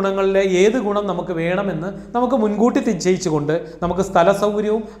 4 ഗുണങ്ങളിലെ ഏത് ഗുണം നമുക്ക് വേണമെന്ന് നമുക്ക് മുൻകൂട്ടി നിശ്ചയിച്ചുകൊണ്ട് നമുക്ക് സ്ഥല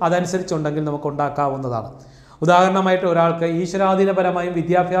സൗകര്യവും അതനുസരിച്ചുണ്ടെങ്കിൽ നമുക്ക് ഉണ്ടാക്കാവുന്നതാണ്. ഉദാഹരണമായിട്ട് ഒരാൾക്ക് ഈശ്വരാധീനപരമായും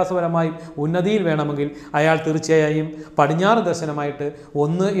വിദ്യാഭ്യാസപരമായും ഉന്നതിയിൽ വേണമെങ്കിൽ അയാൾ തീർച്ചയായും പടിഞ്ഞാറ് ദർശനമായിട്ട്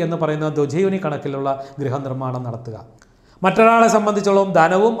 1 എന്ന് പറയുന്ന ദ്വജയോനി കണക്കിലുള്ള ഗൃഹനിർമ്മാണം നടത്തുക. മറ്റൊരാളെ സംബന്ധിച്ചോളം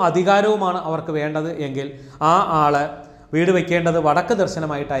ധനവും അധികാരവുമാണ് അവർക്ക് വേണ്ടത് എങ്കിൽ ആ ആള് വീട് വയ്ക്കേണ്ടത് വടക്ക്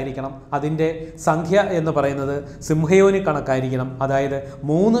ദർശനമായിട്ടായിരിക്കണം. അതിൻ്റെ സംഖ്യ എന്ന് പറയുന്നത് സിംഹയോനി കണക്കായിരിക്കണം. അതായത്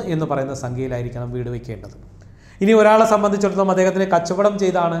 3 എന്ന് പറയുന്ന സംഖ്യയിലായിരിക്കണം വീട് വയ്ക്കേണ്ടത്. ഇനി ഒരാളെ സംബന്ധിച്ചിടത്തോളം അദ്ദേഹത്തിന് കച്ചവടം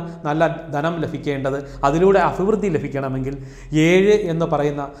ചെയ്താണ് നല്ല ധനം ലഭിക്കേണ്ടത്, അതിലൂടെ അഭിവൃദ്ധി ലഭിക്കണമെങ്കിൽ 7 എന്ന്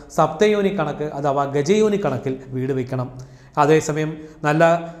പറയുന്ന സപ്തയോനി കണക്ക് അഥവാ ഗജയോനി കണക്കിൽ വീട് വയ്ക്കണം. അതേസമയം നല്ല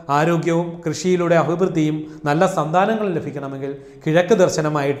ആരോഗ്യവും കൃഷിയിലൂടെ അഭിവൃദ്ധിയും നല്ല സന്താനങ്ങളും ലഭിക്കണമെങ്കിൽ കിഴക്ക്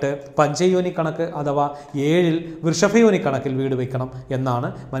ദർശനമായിട്ട് പഞ്ചയോനി കണക്ക് അഥവാ 7 വൃഷഭയോനി കണക്കിൽ വീട് വയ്ക്കണം എന്നാണ്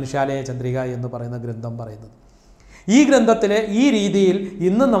മനുഷ്യാലയ ചന്ദ്രിക എന്ന് പറയുന്ന ഗ്രന്ഥം പറയുന്നത്. ഈ ഗ്രന്ഥത്തിലെ ഈ രീതിയിൽ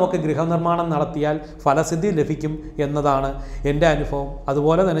ഇന്നും നമുക്ക് ഗൃഹനിർമ്മാണം നടത്തിയാൽ ഫലസിദ്ധി ലഭിക്കും എന്നതാണ് എൻ്റെ അനുഭവം.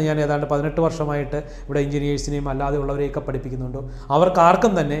 അതുപോലെ തന്നെ ഞാൻ ഏതാണ്ട് 18 വർഷമായിട്ട് ഇവിടെ എഞ്ചിനീയേഴ്സിനെയും അല്ലാതെ ഉള്ളവരെയൊക്കെ പഠിപ്പിക്കുന്നുണ്ട്.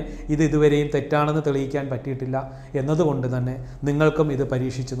 അവർക്കാർക്കും തന്നെ ഇത് ഇതുവരെയും തെറ്റാണെന്ന് തെളിയിക്കാൻ പറ്റിയിട്ടില്ല എന്നതുകൊണ്ട് തന്നെ നിങ്ങൾക്കും ഇത്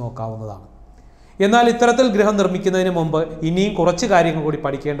പരീക്ഷിച്ച് നോക്കാവുന്നതാണ്. എന്നാൽ ഇത്തരത്തിൽ ഗൃഹം നിർമ്മിക്കുന്നതിന് മുമ്പ് ഇനിയും കുറച്ച് കാര്യങ്ങൾ കൂടി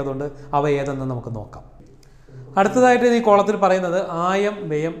പഠിക്കേണ്ടതുണ്ട്. അവ ഏതെന്ന് നമുക്ക് നോക്കാം. അടുത്തതായിട്ട് ഈ കോളത്തിൽ പറയുന്നത് ആയം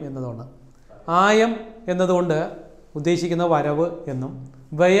വ്യയം എന്നതാണ്. ആയം എന്നതുകൊണ്ട് ഉദ്ദേശിക്കുന്നത് വരവ് എന്നും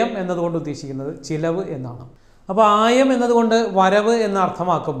വ്യയം എന്നതുകൊണ്ട് ഉദ്ദേശിക്കുന്നത് ചിലവ് എന്നാണ്. അപ്പോൾ ആയം എന്നതുകൊണ്ട് വരവ് എന്ന്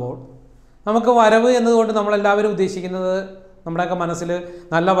അർത്ഥമാക്കുമ്പോൾ നമുക്ക് വരവ് എന്നതുകൊണ്ട് നമ്മളെല്ലാവരും ഉദ്ദേശിക്കുന്നത്, നമ്മുടെയൊക്കെ മനസ്സിൽ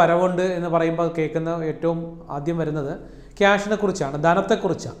നല്ല വരവുണ്ട് എന്ന് പറയുമ്പോൾ കേൾക്കുന്ന ഏറ്റവും ആദ്യം വരുന്നത് ക്യാഷിനെ കുറിച്ചാണ്,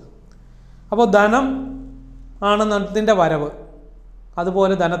 ധനത്തെക്കുറിച്ചാണ്. അപ്പോൾ ധനം ആണ് ധനത്തിൻ്റെ വരവ്,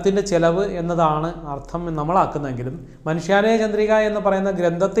 അതുപോലെ ധനത്തിൻ്റെ ചിലവ് എന്നതാണ് അർത്ഥം നമ്മളാക്കുന്നെങ്കിലും മനുഷ്യാലയ ചന്ദ്രിക എന്ന് പറയുന്ന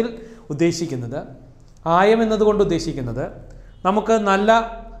ഗ്രന്ഥത്തിൽ ഉദ്ദേശിക്കുന്നത്, ആയം എന്നതുകൊണ്ട് ഉദ്ദേശിക്കുന്നത് നമുക്ക് നല്ല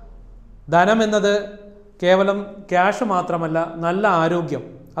ധനം എന്നത് കേവലം ക്യാഷ് മാത്രമല്ല, നല്ല ആരോഗ്യം,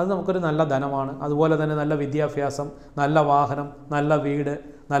 അത് നമുക്കൊരു നല്ല ധനമാണ്. അതുപോലെ തന്നെ നല്ല വിദ്യാഭ്യാസം, നല്ല വാഹനം, നല്ല വീട്,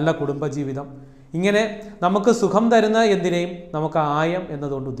 നല്ല കുടുംബജീവിതം, ഇങ്ങനെ നമുക്ക് സുഖം തരുന്ന എന്തിനേയും നമുക്ക് ആയം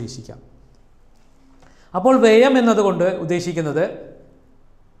എന്നതുകൊണ്ട് ഉദ്ദേശിക്കാം. അപ്പോൾ വ്യയം എന്നതുകൊണ്ട് ഉദ്ദേശിക്കുന്നത്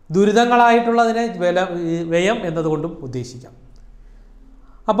ദുരിതങ്ങളായിട്ടുള്ളതിനെ വ്യയം എന്നതുകൊണ്ടും ഉദ്ദേശിക്കാം.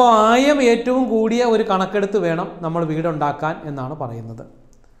 അപ്പോൾ ആയം ഏറ്റവും കൂടിയ ഒരു കണക്കെടുത്ത് വേണം നമ്മൾ വീടുണ്ടാക്കാൻ എന്നാണ് പറയുന്നത്.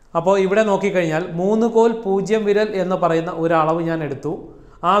 അപ്പോൾ ഇവിടെ നോക്കിക്കഴിഞ്ഞാൽ 3 കോൽ 0 വിരൽ എന്ന് പറയുന്ന ഒരു അളവ് ഞാൻ എടുത്തു.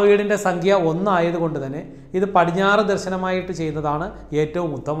 ആ വീടിൻ്റെ സംഖ്യ 1 ആയതുകൊണ്ട് തന്നെ ഇത് പടിഞ്ഞാറ് ദർശനമായിട്ട് ചെയ്യുന്നതാണ് ഏറ്റവും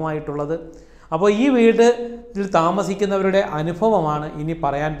ഉത്തമമായിട്ടുള്ളത്. അപ്പോൾ ഈ വീട്ടിൽ താമസിക്കുന്നവരുടെ അനുഭവമാണ് ഇനി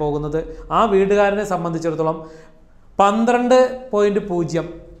പറയാൻ പോകുന്നത്. ആ വീട്ടുകാരനെ സംബന്ധിച്ചിടത്തോളം 12.0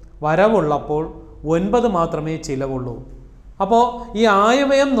 വരവുള്ളപ്പോൾ 9 മാത്രമേ ചിലവുള്ളൂ. അപ്പോൾ ഈ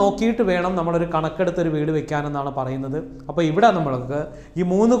ആയവയം നോക്കിയിട്ട് വേണം നമ്മളൊരു കണക്കെടുത്തൊരു വീട് വെക്കാനെന്നാണ് പറയുന്നത്. അപ്പോൾ ഇവിടെ നമ്മൾക്ക് ഈ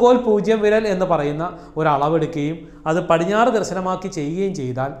 3 കോൽ 0 വിരൽ എന്ന് പറയുന്ന ഒരളവെടുക്കുകയും അത് പടിഞ്ഞാറ് ദർശനമാക്കി ചെയ്യുകയും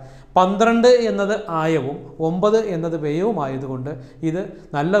ചെയ്താൽ 12 എന്നത് ആയവും 9 എന്നത് വ്യയവുമായതുകൊണ്ട് ഇത്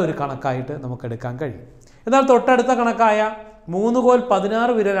നല്ല ഒരു കണക്കായിട്ട് നമുക്ക് എടുക്കാൻ കഴിയും. എന്നാൽ തൊട്ടടുത്ത കണക്കായ 3 കോൽ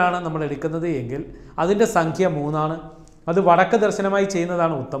 16 വിരലാണ് നമ്മൾ എടുക്കുന്നത് എങ്കിൽ അതിൻ്റെ സംഖ്യ 3 ആണ്. അത് വടക്ക് ദർശനമായി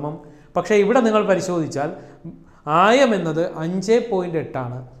ചെയ്യുന്നതാണ് ഉത്തമം. പക്ഷേ ഇവിടെ നിങ്ങൾ പരിശോധിച്ചാൽ ആയം എന്നത് 5.8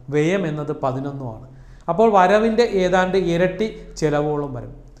 ആണ്, വ്യയം എന്നത് 11 ആണ്. അപ്പോൾ വരവിൻ്റെ ഏതാണ്ട് ഇരട്ടി ചിലവോളം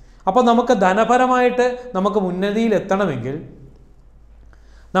വരും. അപ്പോൾ നമുക്ക് ധനപരമായിട്ട് നമുക്ക് ഉന്നതിയിലെത്തണമെങ്കിൽ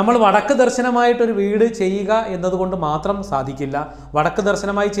നമ്മൾ വടക്ക് ദർശനമായിട്ടൊരു വീട് ചെയ്യുക എന്നതുകൊണ്ട് മാത്രം സാധിക്കില്ല. വടക്ക്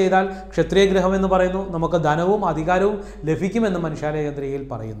ദർശനമായി ചെയ്താൽ ക്ഷത്രിയ ഗൃഹം എന്ന് പറയുന്നു, നമുക്ക് ധനവും അധികാരവും ലഭിക്കുമെന്ന് മനുഷ്യാലയ ചന്ദ്രികയിൽ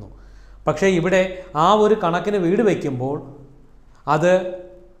പറയുന്നു. പക്ഷേ ഇവിടെ ആ ഒരു കണക്കിന് വീട് വയ്ക്കുമ്പോൾ അത്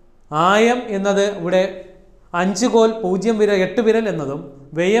ആയം എന്നത് ഇവിടെ 5 കോൽ 0 വിരൽ 8 വിരൽ എന്നതും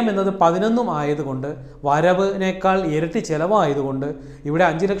വ്യയം എന്നത് 11 ആയതുകൊണ്ട് വരവിനേക്കാൾ ഇരട്ടി ചിലവായതുകൊണ്ട് ഇവിടെ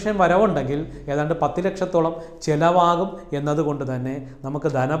 5 ലക്ഷം വരവുണ്ടെങ്കിൽ ഏതാണ്ട് 10 ലക്ഷത്തോളം ചിലവാകും എന്നതുകൊണ്ട് തന്നെ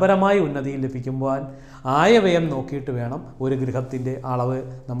നമുക്ക് ധനപരമായി ഉന്നതി ലഭിക്കുമ്പോൾ ആയവയം നോക്കിയിട്ട് വേണം ഒരു ഗൃഹത്തിൻ്റെ അളവ്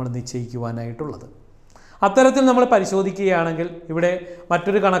നമ്മൾ നിശ്ചയിക്കുവാനായിട്ടുള്ളത്. അത്തരത്തിൽ നമ്മൾ പരിശോധിക്കുകയാണെങ്കിൽ ഇവിടെ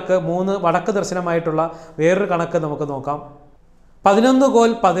മറ്റൊരു കണക്ക് 3 വടക്ക് ദർശനമായിട്ടുള്ള വേറൊരു കണക്ക് നമുക്ക് നോക്കാം. 11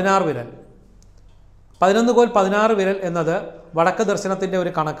 കോൽ 16 വിരൽ. 11 കോൽ 16 വിരൽ എന്നത് വടക്ക് ദർശനത്തിൻ്റെ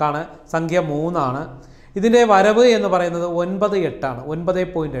ഒരു കണക്കാണ്, സംഖ്യ 3 ആണ്. ഇതിൻ്റെ വരവ് എന്ന് പറയുന്നത് 9.8 ആണ്,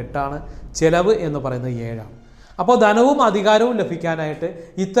 9.8 ആണ്. ചിലവ് എന്ന് പറയുന്നത് 7 ആണ്. അപ്പോൾ ധനവും അധികാരവും ലഭിക്കാനായിട്ട്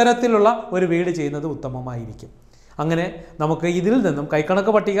ഇത്തരത്തിലുള്ള ഒരു വീട് ചെയ്യുന്നത് ഉത്തമമായിരിക്കും. അങ്ങനെ നമുക്ക് ഇതിൽ നിന്നും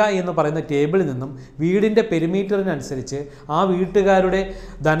കൈക്കണക്ക് പട്ടിക എന്ന് പറയുന്ന ടേബിളിൽ നിന്നും വീടിൻ്റെ പെരിമീറ്ററിനനുസരിച്ച് ആ വീട്ടുകാരുടെ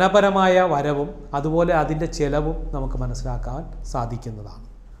ധനപരമായ വരവും അതുപോലെ അതിൻ്റെ ചിലവും നമുക്ക് മനസ്സിലാക്കാൻ സാധിക്കുന്നതാണ്.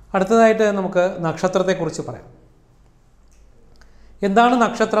 അടുത്തതായിട്ട് നമുക്ക് നക്ഷത്രത്തെക്കുറിച്ച് പറയാം. എന്താണ്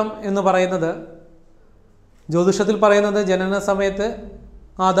നക്ഷത്രം എന്ന് പറയുന്നത്? ജ്യോതിഷത്തിൽ പറയുന്നത് ജനന സമയത്ത്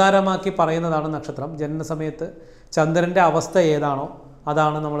ആധാരമാക്കി പറയുന്നതാണ് നക്ഷത്രം. ജനന സമയത്ത് ചന്ദ്രൻ്റെ അവസ്ഥ ഏതാണോ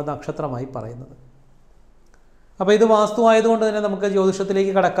അതാണ് നമ്മൾ നക്ഷത്രമായി പറയുന്നത്. അപ്പോൾ ഇത് വാസ്തു ആയതുകൊണ്ട് തന്നെ നമുക്ക്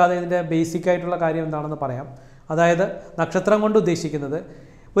ജ്യോതിഷത്തിലേക്ക് കടക്കാതെ ഇതിൻ്റെ ബേസിക് ആയിട്ടുള്ള കാര്യം എന്താണെന്ന് പറയാം. അതായത് നക്ഷത്രം കൊണ്ട് ഉദ്ദേശിക്കുന്നത്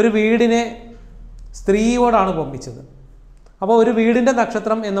ഒരു വീടിനെ സ്ത്രീയോടാണ് ഉപമിച്ചത്. അപ്പോൾ ഒരു വീടിൻ്റെ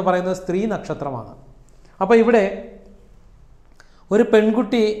നക്ഷത്രം എന്ന് പറയുന്നത് സ്ത്രീ നക്ഷത്രമാണ്. അപ്പോൾ ഇവിടെ ഒരു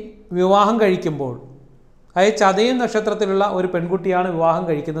പെൺകുട്ടി വിവാഹം കഴിക്കുമ്പോൾ, അതായത് ചതയം നക്ഷത്രത്തിലുള്ള ഒരു പെൺകുട്ടിയാണ് വിവാഹം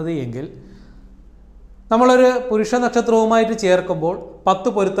കഴിക്കുന്നത് എങ്കിൽ നമ്മളൊരു പുരുഷ നക്ഷത്രവുമായിട്ട് ചേർക്കുമ്പോൾ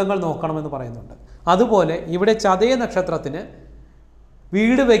 10 പൊരുത്തങ്ങൾ നോക്കണമെന്ന് പറയുന്നുണ്ട്. അതുപോലെ ഇവിടെ ചതയ നക്ഷത്രത്തിന്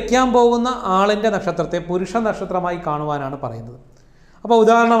വീട് വയ്ക്കാൻ പോകുന്ന ആളിൻ്റെ നക്ഷത്രത്തെ പുരുഷ നക്ഷത്രമായി കാണുവാനാണ് പറയുന്നത്. അപ്പോൾ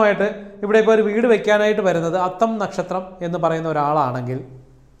ഉദാഹരണമായിട്ട് ഇവിടെ ഇപ്പോൾ ഒരു വീട് വയ്ക്കാനായിട്ട് വരുന്നത് അത്തം നക്ഷത്രം എന്ന് പറയുന്ന ഒരാളാണെങ്കിൽ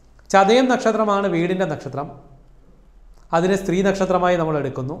ചതയം നക്ഷത്രമാണ് വീടിൻ്റെ നക്ഷത്രം, അതിനെ സ്ത്രീ നക്ഷത്രമായി നമ്മൾ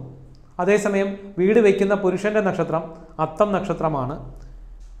എടുക്കുന്നു. അതേസമയം വീട് വയ്ക്കുന്ന പുരുഷൻ്റെ നക്ഷത്രം അത്തം നക്ഷത്രമാണ്.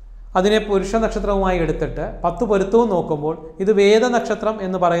 അതിനെ പുരുഷ നക്ഷത്രവുമായി എടുത്തിട്ട് 10 പൊരുത്തവും നോക്കുമ്പോൾ ഇത് വേദ നക്ഷത്രം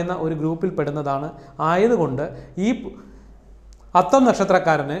എന്ന് പറയുന്ന ഒരു ഗ്രൂപ്പിൽ പെടുന്നതാണ്. ആയതുകൊണ്ട് ഈ അത്തം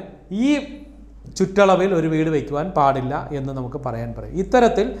നക്ഷത്രക്കാരന് ഈ ചുറ്റളവിൽ ഒരു വീട് വയ്ക്കുവാൻ പാടില്ല എന്ന് നമുക്ക് പറയാൻ പറയും.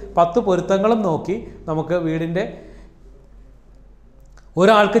 ഇത്തരത്തിൽ 10 പൊരുത്തങ്ങളും നോക്കി നമുക്ക് വീടിൻ്റെ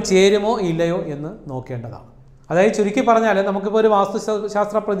ഒരാൾക്ക് ചേരുമോ ഇല്ലയോ എന്ന് നോക്കേണ്ടതാണ്. അതായത് ചുരുക്കി പറഞ്ഞാൽ നമുക്കിപ്പോൾ ഒരു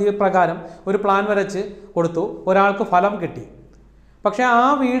വാസ്തുശാസ്ത്ര പ്രകാരം ഒരു പ്ലാൻ വരച്ച് കൊടുത്തു, ഒരാൾക്ക് ഫലം കിട്ടി. പക്ഷേ ആ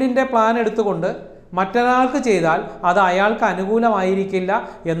വീടിൻ്റെ പ്ലാൻ എടുത്തുകൊണ്ട് മറ്റൊരാൾക്ക് ചെയ്താൽ അത് അയാൾക്ക് അനുകൂലമായിരിക്കില്ല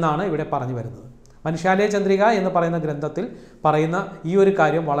എന്നാണ് ഇവിടെ പറഞ്ഞു വരുന്നത്. മനുഷ്യാലയ ചന്ദ്രിക എന്ന് പറയുന്ന ഗ്രന്ഥത്തിൽ പറയുന്ന ഈ ഒരു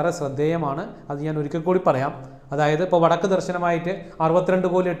കാര്യം വളരെ ശ്രദ്ധേയമാണ്. അത് ഞാൻ ഒരിക്കൽ കൂടി പറയാം. അതായത് ഇപ്പോൾ വടക്ക് ദർശനമായിട്ട് 62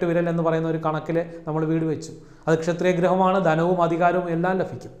 കോൽ 8 വിരൽ എന്ന് പറയുന്ന ഒരു കണക്കിൽ നമ്മൾ വീട് വെച്ചു. അത് ക്ഷത്രിയ ഗ്രഹമാണ്, ധനവും അധികാരവും എല്ലാം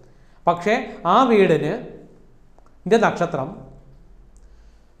ലഭിക്കും. പക്ഷേ ആ വീടിന് നക്ഷത്രം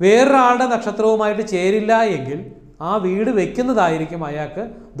വേറൊരാളുടെ നക്ഷത്രവുമായിട്ട് ചേരില്ല എങ്കിൽ ആ വീട് വയ്ക്കുന്നതായിരിക്കും അയാൾക്ക്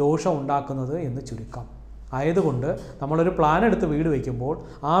ദോഷം ഉണ്ടാക്കുന്നത് എന്ന് ചുരുക്കം. ആയതുകൊണ്ട് നമ്മളൊരു പ്ലാൻ എടുത്ത് വീട് വയ്ക്കുമ്പോൾ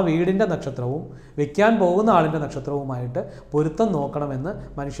ആ വീടിൻ്റെ നക്ഷത്രവും വയ്ക്കാൻ പോകുന്ന ആളിൻ്റെ നക്ഷത്രവുമായിട്ട് പൊരുത്തം നോക്കണമെന്ന്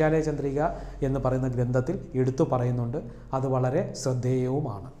മനുഷ്യാലയ ചന്ദ്രിക എന്ന് പറയുന്ന ഗ്രന്ഥത്തിൽ എടുത്തു പറയുന്നുണ്ട്. അത് വളരെ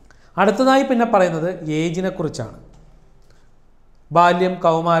ശ്രദ്ധേയവുമാണ്. അടുത്തതായി പിന്നെ പറയുന്നത് ഏജിനെ കുറിച്ചാണ്. ബാല്യം,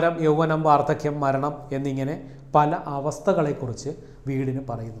 കൗമാരം, യൗവനം, വാർദ്ധക്യം, മരണം എന്നിങ്ങനെ പല അവസ്ഥകളെക്കുറിച്ച് വീടിന്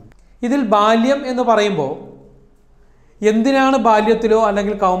പറയുന്നുണ്ട്. ഇതിൽ ബാല്യം എന്ന് പറയുമ്പോൾ എന്തിനാണ് ബാല്യത്തിലോ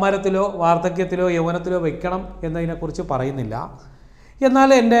അല്ലെങ്കിൽ കൗമാരത്തിലോ വാർദ്ധക്യത്തിലോ യൗവനത്തിലോ വെക്കണം എന്നതിനെക്കുറിച്ച് പറയുന്നില്ല. എന്നാൽ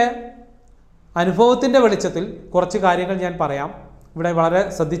എൻ്റെ അനുഭവത്തിൻ്റെ വെളിച്ചത്തിൽ കുറച്ച് കാര്യങ്ങൾ ഞാൻ പറയാം. ഇവിടെ വളരെ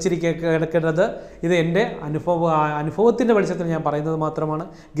ശ്രദ്ധിച്ചിരിക്കേണ്ടത് ഇത് എൻ്റെ അനുഭവത്തിൻ്റെ വെളിച്ചത്തിൽ ഞാൻ പറയുന്നത് മാത്രമാണ്.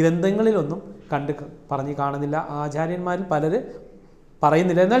 ഗ്രന്ഥങ്ങളിലൊന്നും പറഞ്ഞ് കാണുന്നില്ല. ആചാര്യന്മാരിൽ പലർ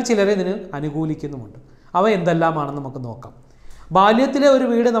പറയുന്നില്ല, എന്നാൽ ചിലരെ ഇതിന് അനുകൂലിക്കുന്നുമുണ്ട്. അവ എന്തെല്ലാമാണെന്ന് നമുക്ക് നോക്കാം. ബാല്യത്തിലെ ഒരു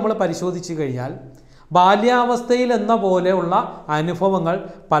വീട് നമ്മൾ പരിശോധിച്ച് കഴിഞ്ഞാൽ ബാല്യാവസ്ഥയിൽ എന്ന പോലെയുള്ള അനുഭവങ്ങൾ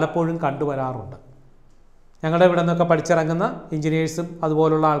പലപ്പോഴും കണ്ടുവരാറുണ്ട്. ഞങ്ങളുടെ ഇവിടെ നിന്നൊക്കെ പഠിച്ചിറങ്ങുന്ന എഞ്ചിനീയേഴ്സും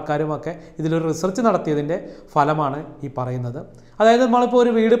അതുപോലുള്ള ആൾക്കാരുമൊക്കെ ഇതിലൊരു റിസർച്ച് നടത്തിയതിൻ്റെ ഫലമാണ് ഈ പറയുന്നത്. അതായത് നമ്മളിപ്പോൾ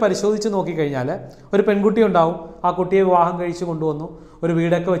ഒരു വീട് പരിശോധിച്ച് നോക്കിക്കഴിഞ്ഞാൽ ഒരു പെൺകുട്ടി ഉണ്ടാവും. ആ കുട്ടിയെ വിവാഹം കഴിച്ച് കൊണ്ടുവന്നു, ഒരു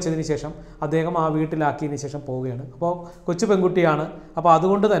വീടൊക്കെ വെച്ചതിന് ശേഷം അദ്ദേഹം ആ വീട്ടിലാക്കിയതിന് ശേഷം പോവുകയാണ്. അപ്പോൾ കൊച്ചു പെൺകുട്ടിയാണ്. അപ്പോൾ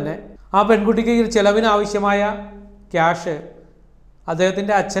അതുകൊണ്ട് തന്നെ ആ പെൺകുട്ടിക്ക് ചിലവിന് ആവശ്യമായ ക്യാഷ്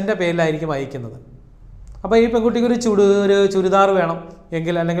അദ്ദേഹത്തിൻ്റെ അച്ഛൻ്റെ പേരിലായിരിക്കും അയക്കുന്നത്. അപ്പോൾ ഈ പെൺകുട്ടിക്ക് ഒരു ചുരിദാർ വേണം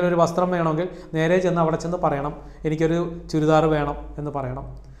എങ്കിൽ, അല്ലെങ്കിൽ ഒരു വസ്ത്രം വേണമെങ്കിൽ നേരെ ചെന്ന് അവിടെ ചെന്ന് പറയണം, എനിക്കൊരു ചുരിദാർ വേണം എന്ന് പറയണം.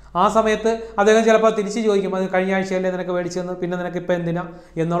 ആ സമയത്ത് അദ്ദേഹം ചിലപ്പോൾ തിരിച്ച് ചോദിക്കും, അത് കഴിഞ്ഞ ആഴ്ചയല്ലേ നിനക്ക് മേടിച്ചെന്ന്, പിന്നെ നിനക്കിപ്പോൾ എന്തിനാ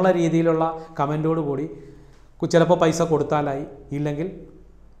എന്നുള്ള രീതിയിലുള്ള കമൻറ്റോട് കൂടി ചിലപ്പോൾ പൈസ കൊടുത്താലായി, ഇല്ലെങ്കിൽ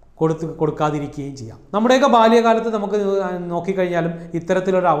കൊടുക്കാതിരിക്കുകയും ചെയ്യാം. നമ്മുടെയൊക്കെ ബാല്യകാലത്ത് നമുക്ക് നോക്കിക്കഴിഞ്ഞാലും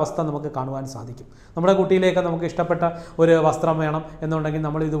ഇത്തരത്തിലൊരു അവസ്ഥ നമുക്ക് കാണുവാൻ സാധിക്കും. നമ്മുടെ കുട്ടിയിലേക്ക് നമുക്ക് ഇഷ്ടപ്പെട്ട ഒരു വസ്ത്രം വേണം എന്നുണ്ടെങ്കിൽ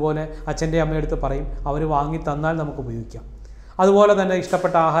നമ്മൾ ഇതുപോലെ അച്ഛൻ്റെ അമ്മയെടുത്ത് പറയും, അവർ വാങ്ങി തന്നാൽ നമുക്ക് ഉപയോഗിക്കാം. അതുപോലെ തന്നെ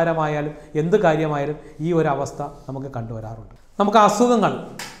ഇഷ്ടപ്പെട്ട ആഹാരമായാലും എന്ത് കാര്യമായാലും ഈ ഒരു അവസ്ഥ നമുക്ക് കണ്ടുവരാറുണ്ട്. നമുക്ക് അസുഖങ്ങൾ,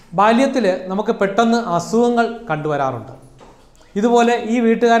 ബാല്യത്തിൽ നമുക്ക് പെട്ടെന്ന് അസുഖങ്ങൾ കണ്ടുവരാറുണ്ട്. ഇതുപോലെ ഈ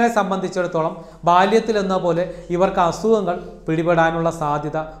വീട്ടുകാരെ സംബന്ധിച്ചിടത്തോളം ബാല്യത്തിൽ എന്ന പോലെ ഇവർക്ക് അസുഖങ്ങൾ പിടിപെടാനുള്ള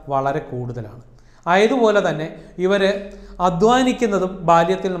സാധ്യത വളരെ കൂടുതലാണ്. ആയതുപോലെ തന്നെ ഇവർ അധ്വാനിക്കുന്നതും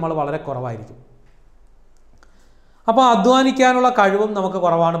ബാല്യത്തിൽ നമ്മൾ വളരെ കുറവായിരിക്കും. അപ്പോൾ അധ്വാനിക്കാനുള്ള കഴിവും നമുക്ക്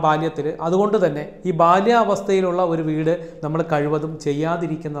കുറവാണ് ബാല്യത്തിൽ. അതുകൊണ്ട് തന്നെ ഈ ബാല്യാവസ്ഥയിലുള്ള ഒരു വീട് നമ്മൾ കഴിവതും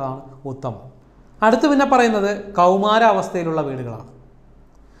ചെയ്യാതിരിക്കുന്നതാണ് ഉത്തമം. അടുത്ത് പിന്നെ പറയുന്നത് കൗമാരാവസ്ഥയിലുള്ള വീടുകളാണ്.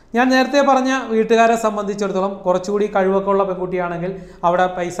 ഞാൻ നേരത്തെ പറഞ്ഞ വീട്ടുകാരെ സംബന്ധിച്ചിടത്തോളം കുറച്ചുകൂടി കഴിവൊക്കെ ഉള്ള പെൺകുട്ടിയാണെങ്കിൽ അവിടെ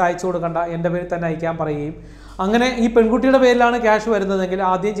പൈസ അയച്ചു കൊടുക്കണ്ട, എൻ്റെ പേരിൽ തന്നെ അയക്കാൻ പറയുകയും, അങ്ങനെ ഈ പെൺകുട്ടിയുടെ പേരിലാണ് ക്യാഷ് വരുന്നതെങ്കിൽ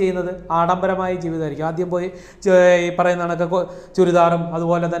ആദ്യം ചെയ്യുന്നത് ആഡംബരമായ ജീവിതമായിരിക്കും. ആദ്യം പോയി ഈ പറയുന്ന കണക്ക് ചുരിദാറും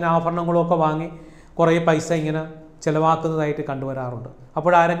അതുപോലെ തന്നെ ആഭരണങ്ങളും ഒക്കെ വാങ്ങി കുറേ പൈസ ഇങ്ങനെ ചിലവാക്കുന്നതായിട്ട് കണ്ടുവരാറുണ്ട്.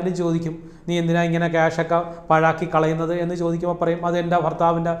 അപ്പോഴാരെങ്കിലും ചോദിക്കും, നീ എന്തിനാ ഇങ്ങനെ ക്യാഷൊക്കെ പാഴാക്കി കളയുന്നത് എന്ന് ചോദിക്കുമ്പോൾ പറയും, അത് എൻ്റെ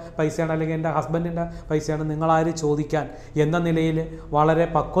ഭർത്താവിൻ്റെ പൈസയാണ്, അല്ലെങ്കിൽ എൻ്റെ ഹസ്ബൻഡിൻ്റെ പൈസയാണ്, നിങ്ങളാര് ചോദിക്കാൻ എന്ന നിലയിൽ വളരെ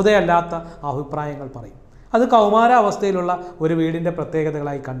പക്വതയല്ലാത്ത അഭിപ്രായങ്ങൾ പറയും. അത് കൗമാരാവസ്ഥയിലുള്ള ഒരു വീടിൻ്റെ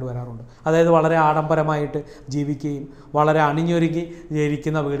പ്രത്യേകതകളായി കണ്ടുവരാറുണ്ട്. അതായത് വളരെ ആഡംബരമായിട്ട് ജീവിക്കുകയും വളരെ അണിഞ്ഞൊരുങ്ങി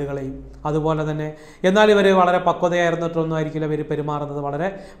ഇരിക്കുന്ന വീടുകളെയും, അതുപോലെ തന്നെ എന്നാൽ ഇവർ വളരെ പക്വതയായിരുന്നിട്ടൊന്നും ആയിരിക്കില്ല ഇവർ പെരുമാറുന്നത്, വളരെ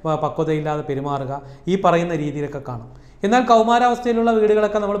പക്വതയില്ലാതെ പെരുമാറുക, ഈ പറയുന്ന രീതിയിലൊക്കെ കാണും. എന്നാൽ കൗമാരാവസ്ഥയിലുള്ള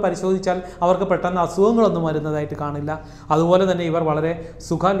വീടുകളൊക്കെ നമ്മൾ പരിശോധിച്ചാൽ അവർക്ക് പെട്ടെന്ന് അസുഖങ്ങളൊന്നും വരുന്നതായിട്ട് കാണില്ല. അതുപോലെ തന്നെ ഇവർ വളരെ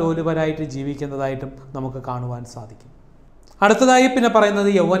സുഖലോലുപരായിട്ട് ജീവിക്കുന്നതായിട്ടും നമുക്ക് കാണുവാൻ സാധിക്കും. അടുത്തതായി പിന്നെ പറയുന്നത്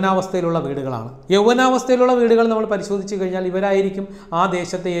യൗവനാവസ്ഥയിലുള്ള വീടുകളാണ്. യൗവനാവസ്ഥയിലുള്ള വീടുകൾ നമ്മൾ പരിശോധിച്ച് കഴിഞ്ഞാൽ ഇവരായിരിക്കും ആ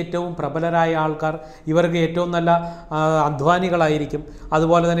ദേശത്തെ ഏറ്റവും പ്രബലരായ ആൾക്കാർ. ഇവർക്ക് ഏറ്റവും നല്ല അധ്വാനികളായിരിക്കും.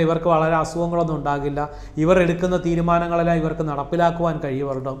 അതുപോലെ തന്നെ ഇവർക്ക് വളരെ അസുഖങ്ങളൊന്നും ഉണ്ടാകില്ല. ഇവർ എടുക്കുന്ന തീരുമാനങ്ങളെല്ലാം ഇവർക്ക് നടപ്പിലാക്കുവാൻ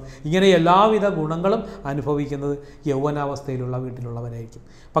കഴിയുന്നുണ്ടാവും. ഇങ്ങനെ എല്ലാവിധ ഗുണങ്ങളും അനുഭവിക്കുന്നത് യൗവനാവസ്ഥയിലുള്ള വീട്ടിലുള്ളവരായിരിക്കും.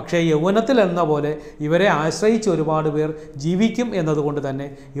 പക്ഷേ യൗവനത്തിൽ എന്ന പോലെ ഇവരെ ആശ്രയിച്ച് ഒരുപാട് പേർ ജീവിക്കും എന്നതുകൊണ്ട് തന്നെ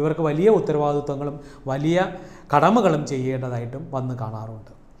ഇവർക്ക് വലിയ ഉത്തരവാദിത്വങ്ങളും വലിയ കടമകളും ചെയ്യേണ്ടതായിട്ടും വന്ന്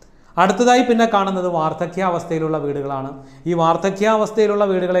കാണാറുണ്ട്. അടുത്തതായി പിന്നെ കാണുന്നത് വാർദ്ധക്യാവസ്ഥയിലുള്ള വീടുകളാണ്. ഈ വാർദ്ധക്യാവസ്ഥയിലുള്ള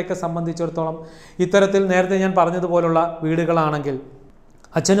വീടുകളെയൊക്കെ സംബന്ധിച്ചിടത്തോളം ഇത്തരത്തിൽ നേരത്തെ ഞാൻ പറഞ്ഞതുപോലുള്ള വീടുകളാണെങ്കിൽ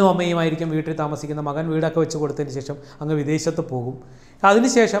അച്ഛനും അമ്മയുമായിരിക്കും വീട്ടിൽ താമസിക്കുന്ന. മകൻ വീടൊക്കെ വെച്ച് കൊടുത്തതിന് ശേഷം അങ്ങ് വിദേശത്ത് പോകും.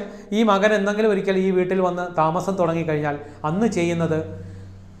 അതിനുശേഷം ഈ മകൻ എന്തെങ്കിലും ഒരിക്കൽ ഈ വീട്ടിൽ വന്ന് താമസം തുടങ്ങിക്കഴിഞ്ഞാൽ അന്ന് ചെയ്യുന്നത്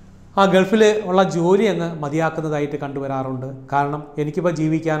ആ ഗൾഫിൽ ഉള്ള ജോലി അങ്ങ് മതിയാക്കുന്നതായിട്ട് കണ്ടുവരാറുണ്ട്. കാരണം എനിക്കിപ്പോൾ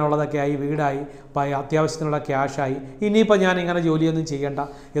ജീവിക്കാനുള്ളതൊക്കെ ആയി, വീടായി, അത്യാവശ്യത്തിനുള്ള ക്യാഷായി, ഇനിയിപ്പോൾ ഞാൻ ഇങ്ങനെ ജോലിയൊന്നും ചെയ്യേണ്ട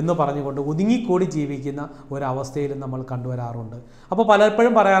എന്ന് പറഞ്ഞുകൊണ്ട് ഒതുങ്ങിക്കൂടി ജീവിക്കുന്ന ഒരവസ്ഥയിലും നമ്മൾ കണ്ടുവരാറുണ്ട്. അപ്പോൾ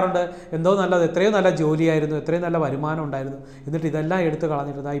പലപ്പോഴും പറയാറുണ്ട്, എന്തോ നല്ലത്, എത്രയോ നല്ല ജോലിയായിരുന്നു, എത്രയും നല്ല വരുമാനം ഉണ്ടായിരുന്നു, എന്നിട്ട് ഇതെല്ലാം എടുത്ത്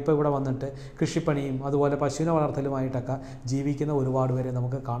കളഞ്ഞിട്ട് ഇപ്പോൾ ഇവിടെ വന്നിട്ട് കൃഷിപ്പണിയും അതുപോലെ പശുവിനെ വളർത്തലുമായിട്ടൊക്കെ ജീവിക്കുന്ന ഒരുപാട് പേരെ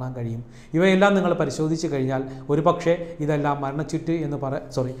നമുക്ക് കാണാൻ കഴിയും. ഇവയെല്ലാം നിങ്ങൾ പരിശോധിച്ച് കഴിഞ്ഞാൽ ഒരു പക്ഷേ ഇതെല്ലാം മരണച്ചുറ്റ് എന്ന്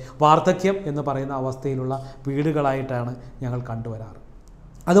വാർദ്ധക്യം എന്ന് പറയുന്ന അവസ്ഥയിലുള്ള വീടുകളായിട്ടാണ് ഞങ്ങൾ കണ്ടുവരാറ്.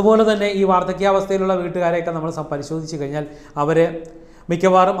 അതുപോലെ തന്നെ ഈ വാർദ്ധക്യാവസ്ഥയിലുള്ള വീട്ടുകാരെയൊക്കെ നമ്മൾ പരിശോധിച്ച് കഴിഞ്ഞാൽ അവർ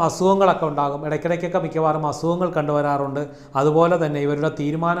മിക്കവാറും അസുഖങ്ങളൊക്കെ ഉണ്ടാകും. ഇടയ്ക്കിടയ്ക്കൊക്കെ മിക്കവാറും അസുഖങ്ങൾ കണ്ടുവരാറുണ്ട്. അതുപോലെ തന്നെ ഇവരുടെ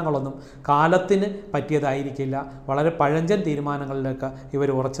തീരുമാനങ്ങളൊന്നും കാലത്തിന് പറ്റിയതായിരിക്കില്ല. വളരെ പഴഞ്ചൻ തീരുമാനങ്ങളിലൊക്കെ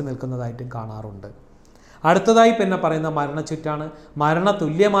ഇവർ ഉറച്ചു നിൽക്കുന്നതായിട്ടും കാണാറുണ്ട്. അടുത്തതായി പിന്നെ പറയുന്ന മരണച്ചുറ്റാണ്.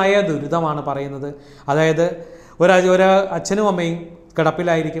 മരണതുല്യമായ ദുരിതമാണ് പറയുന്നത്. അതായത് ഒരു അച്ഛനും അമ്മയും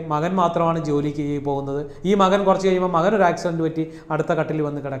കിടപ്പിലായിരിക്കും, മകൻ മാത്രമാണ് ജോലിക്ക് പോകുന്നത്. ഈ മകൻ കുറച്ച് കഴിയുമ്പോൾ മകൻ ഒരു ആക്സിഡൻറ്റ് പറ്റി അടുത്ത കട്ടിൽ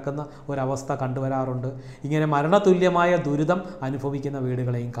വന്ന് കിടക്കുന്ന ഒരവസ്ഥ കണ്ടുവരാറുണ്ട്. ഇങ്ങനെ മരണതുല്യമായ ദുരിതം അനുഭവിക്കുന്ന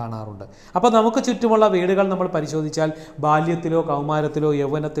വീടുകളെയും കാണാറുണ്ട്. അപ്പോൾ നമുക്ക് ചുറ്റുമുള്ള വീടുകൾ നമ്മൾ പരിശോധിച്ചാൽ ബാല്യത്തിലോ കൗമാരത്തിലോ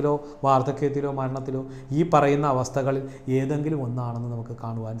യൗവനത്തിലോ വാർദ്ധക്യത്തിലോ മരണത്തിലോ ഈ പറയുന്ന അവസ്ഥകളിൽ ഏതെങ്കിലും ഒന്നാണെന്ന് നമുക്ക്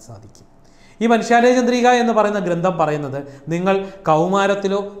കാണുവാൻ സാധിക്കും. ഈ മനുഷ്യാലയ ചന്ദ്രിക എന്ന് പറയുന്ന ഗ്രന്ഥം പറയുന്നത് നിങ്ങൾ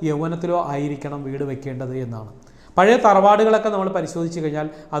കൗമാരത്തിലോ യൗവനത്തിലോ ആയിരിക്കണം വീട് വെക്കേണ്ടത് എന്നാണ്. പഴയ തറവാടുകളൊക്കെ നമ്മൾ പരിശോധിച്ച് കഴിഞ്ഞാൽ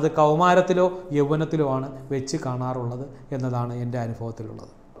അത് കൗമാരത്തിലോ യൗവനത്തിലോ ആണ് വെച്ച് കാണാറുള്ളത് എന്നതാണ് എൻ്റെ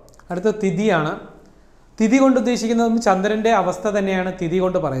അനുഭവത്തിലുള്ളത്. അടുത്ത തിഥിയാണ്. തിഥി കൊണ്ട് ഉദ്ദേശിക്കുന്നത് ചന്ദ്രൻ്റെ അവസ്ഥ തന്നെയാണ് തിഥി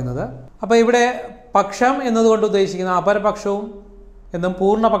കൊണ്ട് പറയുന്നത്. അപ്പോൾ ഇവിടെ പക്ഷം എന്നതുകൊണ്ട് ഉദ്ദേശിക്കുന്നത് അപരപക്ഷവും എന്നും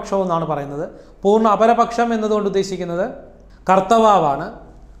പൂർണ്ണപക്ഷവും എന്നാണ് പറയുന്നത്. അപരപക്ഷം എന്നതുകൊണ്ട് ഉദ്ദേശിക്കുന്നത് കർത്തവാവാണ്.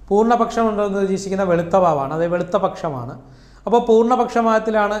 പൂർണ്ണപക്ഷം ഉണ്ടെന്ന് ഉദ്ദേശിക്കുന്ന വെളുത്തവാവാണ്. അത് വെളുത്ത പക്ഷമാണ്. അപ്പോൾ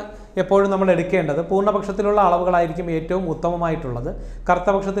പൂർണ്ണപക്ഷമായത്തിലാണ് എപ്പോഴും നമ്മൾ എടുക്കേണ്ടത്. പൂർണ്ണപക്ഷത്തിലുള്ള അളവുകളായിരിക്കും ഏറ്റവും ഉത്തമമായിട്ടുള്ളത്.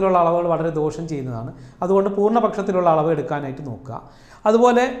 കറുത്തപക്ഷത്തിലുള്ള അളവുകൾ വളരെ ദോഷം ചെയ്യുന്നതാണ്. അതുകൊണ്ട് പൂർണ്ണപക്ഷത്തിലുള്ള അളവ് എടുക്കാനായിട്ട് നോക്കുക.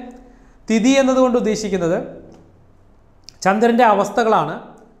 അതുപോലെ തിഥി എന്നതുകൊണ്ട് ഉദ്ദേശിക്കുന്നത് ചന്ദ്രൻ്റെ അവസ്ഥകളാണ്.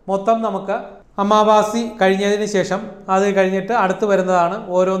 മൊത്തം നമുക്ക് അമാവാസി കഴിഞ്ഞതിന് ശേഷം അത് കഴിഞ്ഞിട്ട് അടുത്ത് വരുന്നതാണ്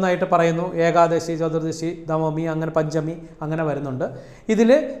ഓരോന്നായിട്ട് പറയുന്നു. ഏകാദശി, ചതുർദശി, ദമമി, അങ്ങനെ പഞ്ചമി അങ്ങനെ വരുന്നുണ്ട്. ഇതിൽ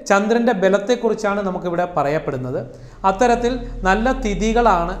ചന്ദ്രൻ്റെ ബലത്തെക്കുറിച്ചാണ് നമുക്കിവിടെ പറയപ്പെടുന്നത്. അത്തരത്തിൽ നല്ല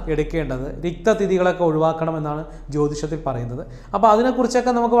തിഥികളാണ് എടുക്കേണ്ടത്. തിഥികളൊക്കെ ഒഴിവാക്കണമെന്നാണ് ജ്യോതിഷത്തിൽ പറയുന്നത്. അപ്പോൾ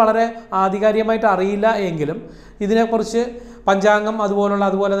അതിനെക്കുറിച്ചൊക്കെ നമുക്ക് വളരെ ആധികാരികമായിട്ട് അറിയില്ല എങ്കിലും ഇതിനെക്കുറിച്ച് പഞ്ചാംഗം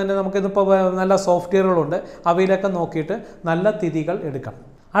അതുപോലെ തന്നെ നമുക്കിതിപ്പോൾ നല്ല സോഫ്റ്റ്വെയറുകളുണ്ട്. അവയിലൊക്കെ നോക്കിയിട്ട് നല്ല തിഥികൾ എടുക്കണം.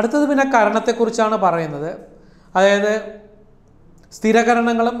 അടുത്തത് പിന്നെ കരണത്തെക്കുറിച്ചാണ് പറയുന്നത്. അതായത്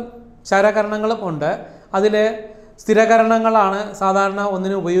സ്ഥിരകരണങ്ങളും ശരകരണങ്ങളും ഉണ്ട്. അതിൽ സ്ഥിരകരണങ്ങളാണ് സാധാരണ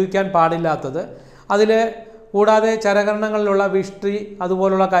ഒന്നിനും ഉപയോഗിക്കാൻ പാടില്ലാത്തത്. അതിൽ കൂടാതെ ചരകരണങ്ങളിലുള്ള വിഷ്ടി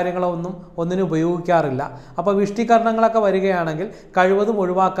അതുപോലുള്ള കാര്യങ്ങളൊന്നും ഒന്നിനും ഉപയോഗിക്കാറില്ല. അപ്പോൾ വിഷ്ടികരണങ്ങളൊക്കെ വരികയാണെങ്കിൽ കഴിവതും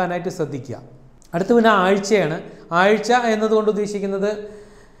ഒഴിവാക്കാനായിട്ട് ശ്രദ്ധിക്കുക. അടുത്ത് പിന്നെ ആഴ്ചയാണ്. ആഴ്ച എന്നതുകൊണ്ട് ഉദ്ദേശിക്കുന്നത്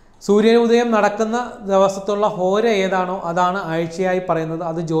സൂര്യോദയം നടക്കുന്ന ദിവസത്തുള്ള ഹോര ഏതാണോ അതാണ് ആഴ്ചയായി പറയുന്നത്.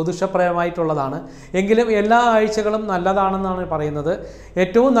 അത് ജ്യോതിഷപ്രയമായിട്ടുള്ളതാണ്. എങ്കിലും എല്ലാ ആഴ്ചകളും നല്ലതാണെന്നാണ് പറയുന്നത്.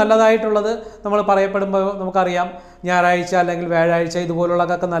 ഏറ്റവും നല്ലതായിട്ടുള്ളത് നമ്മൾ പറയപ്പെടുമ്പോൾ നമുക്കറിയാം ഞായറാഴ്ച അല്ലെങ്കിൽ വ്യാഴാഴ്ച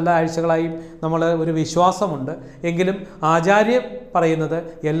ഇതുപോലുള്ളതൊക്കെ നല്ല ആഴ്ചകളായി നമ്മൾ ഒരു വിശ്വാസമുണ്ട്. എങ്കിലും ആചാര്യം പറയുന്നത്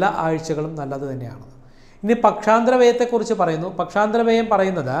എല്ലാ ആഴ്ചകളും നല്ലത് തന്നെയാണ്. ഇനി പക്ഷാന്തരവ്യയത്തെക്കുറിച്ച് പറയുന്നു. പക്ഷാന്തരവ്യയം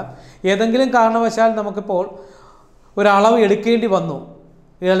പറയുന്നത് ഏതെങ്കിലും കാരണവശാൽ നമുക്കിപ്പോൾ ഒരളവ് എടുക്കേണ്ടി വന്നു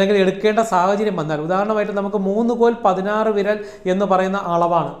അല്ലെങ്കിൽ എടുക്കേണ്ട സാഹചര്യം വന്നാൽ, ഉദാഹരണമായിട്ട് നമുക്ക് 3 കോൽ 16 വിരൽ എന്ന് പറയുന്ന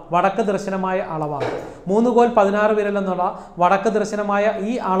അളവാണ്, വടക്ക് ദർശനമായ അളവാണ്. 3 കോൽ 16 വിരൽ എന്നുള്ള വടക്ക് ദർശനമായ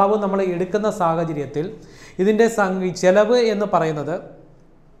ഈ അളവ് നമ്മൾ എടുക്കുന്ന സാഹചര്യത്തിൽ ഇതിൻ്റെ ചെലവ് എന്ന് പറയുന്നത്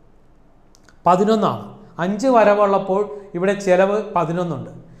 11 ആണ്. 5 വരവുള്ളപ്പോൾ ഇവിടെ ചെലവ് 11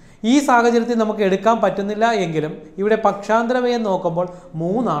 ഉണ്ട്. ഈ സാഹചര്യത്തിൽ നമുക്ക് എടുക്കാൻ പറ്റുന്നില്ല എങ്കിലും ഇവിടെ പക്ഷാന്തരവ്യയം നോക്കുമ്പോൾ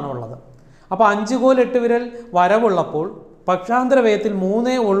 3 ആണ് ഉള്ളത്. അപ്പോൾ 5 കോൽ 8 വിരൽ വരവുള്ളപ്പോൾ പക്ഷാന്തര വ്യയത്തിൽ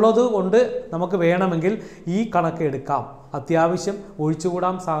 3 ഉള്ളത് കൊണ്ട് നമുക്ക് വേണമെങ്കിൽ ഈ കണക്ക് എടുക്കാം, അത്യാവശ്യം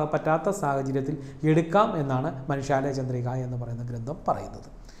ഒഴിച്ചുകൂടാൻ പറ്റാത്ത സാഹചര്യത്തിൽ എടുക്കാം എന്നാണ് മനുഷ്യാലയ ചന്ദ്രിക എന്ന് പറയുന്ന ഗ്രന്ഥം പറയുന്നത്.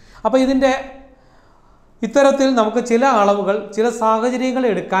 അപ്പോൾ ഇതിൻ്റെ ഇത്തരത്തിൽ നമുക്ക് ചില അളവുകൾ ചില സാഹചര്യങ്ങൾ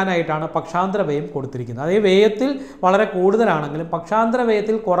എടുക്കാനായിട്ടാണ് പക്ഷാന്തര വ്യയം കൊടുത്തിരിക്കുന്നത്. അതായത് വ്യയത്തിൽ വളരെ കൂടുതലാണെങ്കിലും പക്ഷാന്തര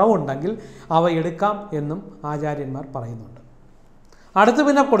വ്യയത്തിൽ കുറവുണ്ടെങ്കിൽ അവ എടുക്കാം എന്നും ആചാര്യന്മാർ പറയുന്നുണ്ട്. അടുത്ത്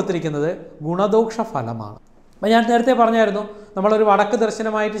പിന്നെ കൊടുത്തിരിക്കുന്നത് ഗുണദോഷ ഫലമാണ്. അപ്പോൾ ഞാൻ നേരത്തെ പറഞ്ഞായിരുന്നു, നമ്മളൊരു വടക്ക്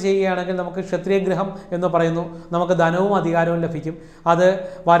ദർശനമായിട്ട് ചെയ്യുകയാണെങ്കിൽ നമുക്ക് ക്ഷത്രിയഗ്രഹം എന്ന് പറയുന്നു, നമുക്ക് ധനവും അധികാരവും ലഭിക്കും. അത്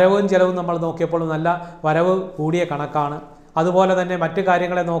വരവും ചെലവും നമ്മൾ നോക്കിയപ്പോൾ നല്ല വരവ് കൂടിയ കണക്കാണ്. അതുപോലെ തന്നെ മറ്റു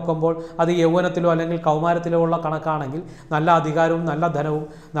കാര്യങ്ങളെ നോക്കുമ്പോൾ അത് യൗവനത്തിലോ അല്ലെങ്കിൽ കൗമാരത്തിലോ ഉള്ള കണക്കാണെങ്കിൽ നല്ല അധികാരവും നല്ല ധനവും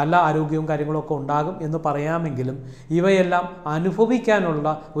നല്ല ആരോഗ്യവും കാര്യങ്ങളൊക്കെ ഉണ്ടാകും എന്ന് പറയാമെങ്കിലും ഇവയെല്ലാം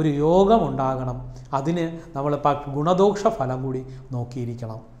അനുഭവിക്കാനുള്ള ഒരു യോഗം ഉണ്ടാകണം. അതിന് നമ്മൾ ഗുണദോഷ ഫലം കൂടി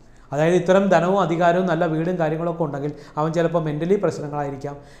നോക്കിയിരിക്കണം. അതായത് ഇത്തരം ധനവും അധികാരവും നല്ല വീടും കാര്യങ്ങളൊക്കെ ഉണ്ടെങ്കിൽ അവൻ ചിലപ്പോൾ മെൻ്റലി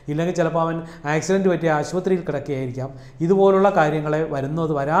പ്രശ്നങ്ങളായിരിക്കാം, ഇല്ലെങ്കിൽ ചിലപ്പോൾ അവൻ ആക്സിഡൻറ്റ് പറ്റിയ ആശുപത്രിയിൽ കിടക്കുകയായിരിക്കാം. ഇതുപോലുള്ള കാര്യങ്ങളെ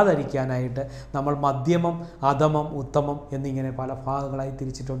വരാതിരിക്കാനായിട്ട് നമ്മൾ മധ്യമം, അധമം, ഉത്തമം എന്നിങ്ങനെ പല ഭാഗങ്ങളായി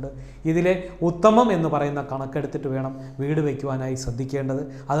തിരിച്ചിട്ടുണ്ട്. ഇതിലെ ഉത്തമം എന്ന് പറയുന്ന കണക്കെടുത്തിട്ട് വേണം വീട് വയ്ക്കുവാനായി ശ്രദ്ധിക്കേണ്ടത്.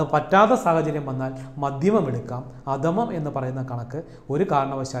 അത് പറ്റാത്ത സാഹചര്യം വന്നാൽ മധ്യമം എടുക്കാം. അധമം എന്ന് പറയുന്ന കണക്ക് ഒരു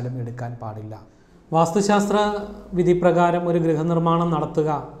കാരണവശാലും എടുക്കാൻ പാടില്ല. വാസ്തുശാസ്ത്ര വിധിപ്രകാരം ഒരു ഗൃഹനിർമ്മാണം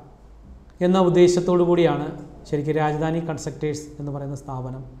നടത്തുക എന്ന ഉദ്ദേശത്തോടു കൂടിയാണ് ശരിക്കും രാജധാനി കൺസ്ട്രക്ടേഴ്സ് എന്ന് പറയുന്ന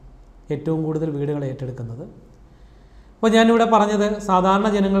സ്ഥാപനം ഏറ്റവും കൂടുതൽ വീടുകൾ ഏറ്റെടുക്കുന്നത്. അപ്പോൾ ഞാനിവിടെ പറഞ്ഞത് സാധാരണ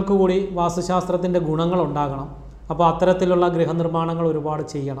ജനങ്ങൾക്ക് കൂടി വാസ്തുശാസ്ത്രത്തിൻ്റെ ഗുണങ്ങൾ ഉണ്ടാകണം. അപ്പോൾ അത്തരത്തിലുള്ള ഗൃഹനിർമ്മാണങ്ങൾ ഒരുപാട്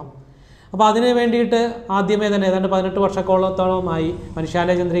ചെയ്യണം. അപ്പോൾ അതിന് വേണ്ടിയിട്ട് ആദ്യമേ തന്നെ ഏതാണ്ട് 18 വർഷത്തോളമായി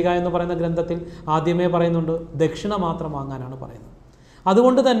മനുഷ്യാലയ ചന്ദ്രിക എന്ന് പറയുന്ന ഗ്രന്ഥത്തിൽ ആദ്യമേ പറയുന്നുണ്ട്, ദക്ഷിണ മാത്രം വാങ്ങാനാണ് പറയുന്നത്.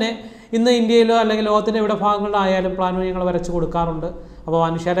 അതുകൊണ്ട് തന്നെ ഇന്ന് ഇന്ത്യയിലോ അല്ലെങ്കിൽ ലോകത്തിൻ്റെ എവിടെ ഭാഗങ്ങളിലായാലും പ്ലാൻ ഞങ്ങൾ വരച്ചു കൊടുക്കാറുണ്ട്. അപ്പോൾ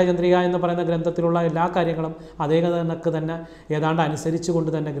മനുഷ്യാലയ ചന്ദ്രിക എന്ന് പറയുന്ന ഗ്രന്ഥത്തിലുള്ള എല്ലാ കാര്യങ്ങളും അതേ കണക്ക് തന്നെ ഏതാണ്ട് അനുസരിച്ച് കൊണ്ട്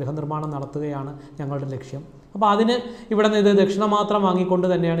തന്നെ ഗൃഹനിർമ്മാണം നടത്തുകയാണ് ഞങ്ങളുടെ ലക്ഷ്യം. അപ്പോൾ അതിന് ഇവിടെ നിന്ന് ഇത് ദക്ഷിണ മാത്രം വാങ്ങിക്കൊണ്ട്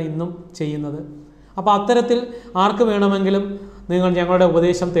തന്നെയാണ് ഇന്നും ചെയ്യുന്നത്. അപ്പോൾ അത്തരത്തിൽ ആർക്ക് വേണമെങ്കിലും നിങ്ങൾ ഞങ്ങളുടെ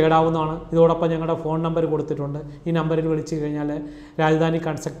ഉപദേശം തേടാവുന്നതാണ്. ഇതോടൊപ്പം ഞങ്ങളുടെ ഫോൺ നമ്പർ കൊടുത്തിട്ടുണ്ട്. ഈ നമ്പറിൽ വിളിച്ചു കഴിഞ്ഞാൽ രാജധാനി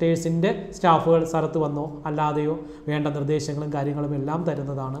കൺസ്ട്രക്ടേഴ്സിൻ്റെ സ്റ്റാഫുകൾ സ്ഥലത്ത് വന്നോ അല്ലാതെയോ വേണ്ട നിർദ്ദേശങ്ങളും കാര്യങ്ങളും എല്ലാം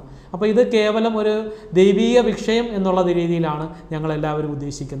തരുന്നതാണ്. അപ്പോൾ ഇത് കേവലം ഒരു ദൈവീക വിഷയം എന്നുള്ള രീതിയിലാണ് ഞങ്ങളെല്ലാവരും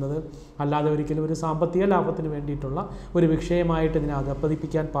ഉദ്ദേശിക്കുന്നത്. അല്ലാതെ ഒരിക്കലും ഒരു സാമ്പത്തിക ലാഭത്തിന് വേണ്ടിയിട്ടുള്ള ഒരു വിഷയമായിട്ട് ഇതിനെ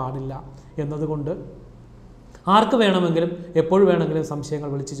അകപ്പതിപ്പിക്കാൻ പാടില്ല എന്നതുകൊണ്ട് ആർക്ക് വേണമെങ്കിലും എപ്പോഴും വേണമെങ്കിലും സംശയങ്ങൾ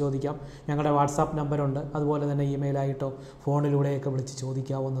വിളിച്ച് ചോദിക്കാം. ഞങ്ങളുടെ വാട്സാപ്പ് നമ്പറുണ്ട്. അതുപോലെ തന്നെ ഇമെയിലായിട്ടോ ഫോണിലൂടെയൊക്കെ വിളിച്ച്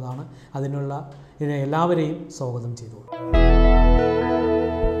ചോദിക്കാവുന്നതാണ്. അതിനുള്ള എല്ലാവരെയും സ്വാഗതം ചെയ്തു.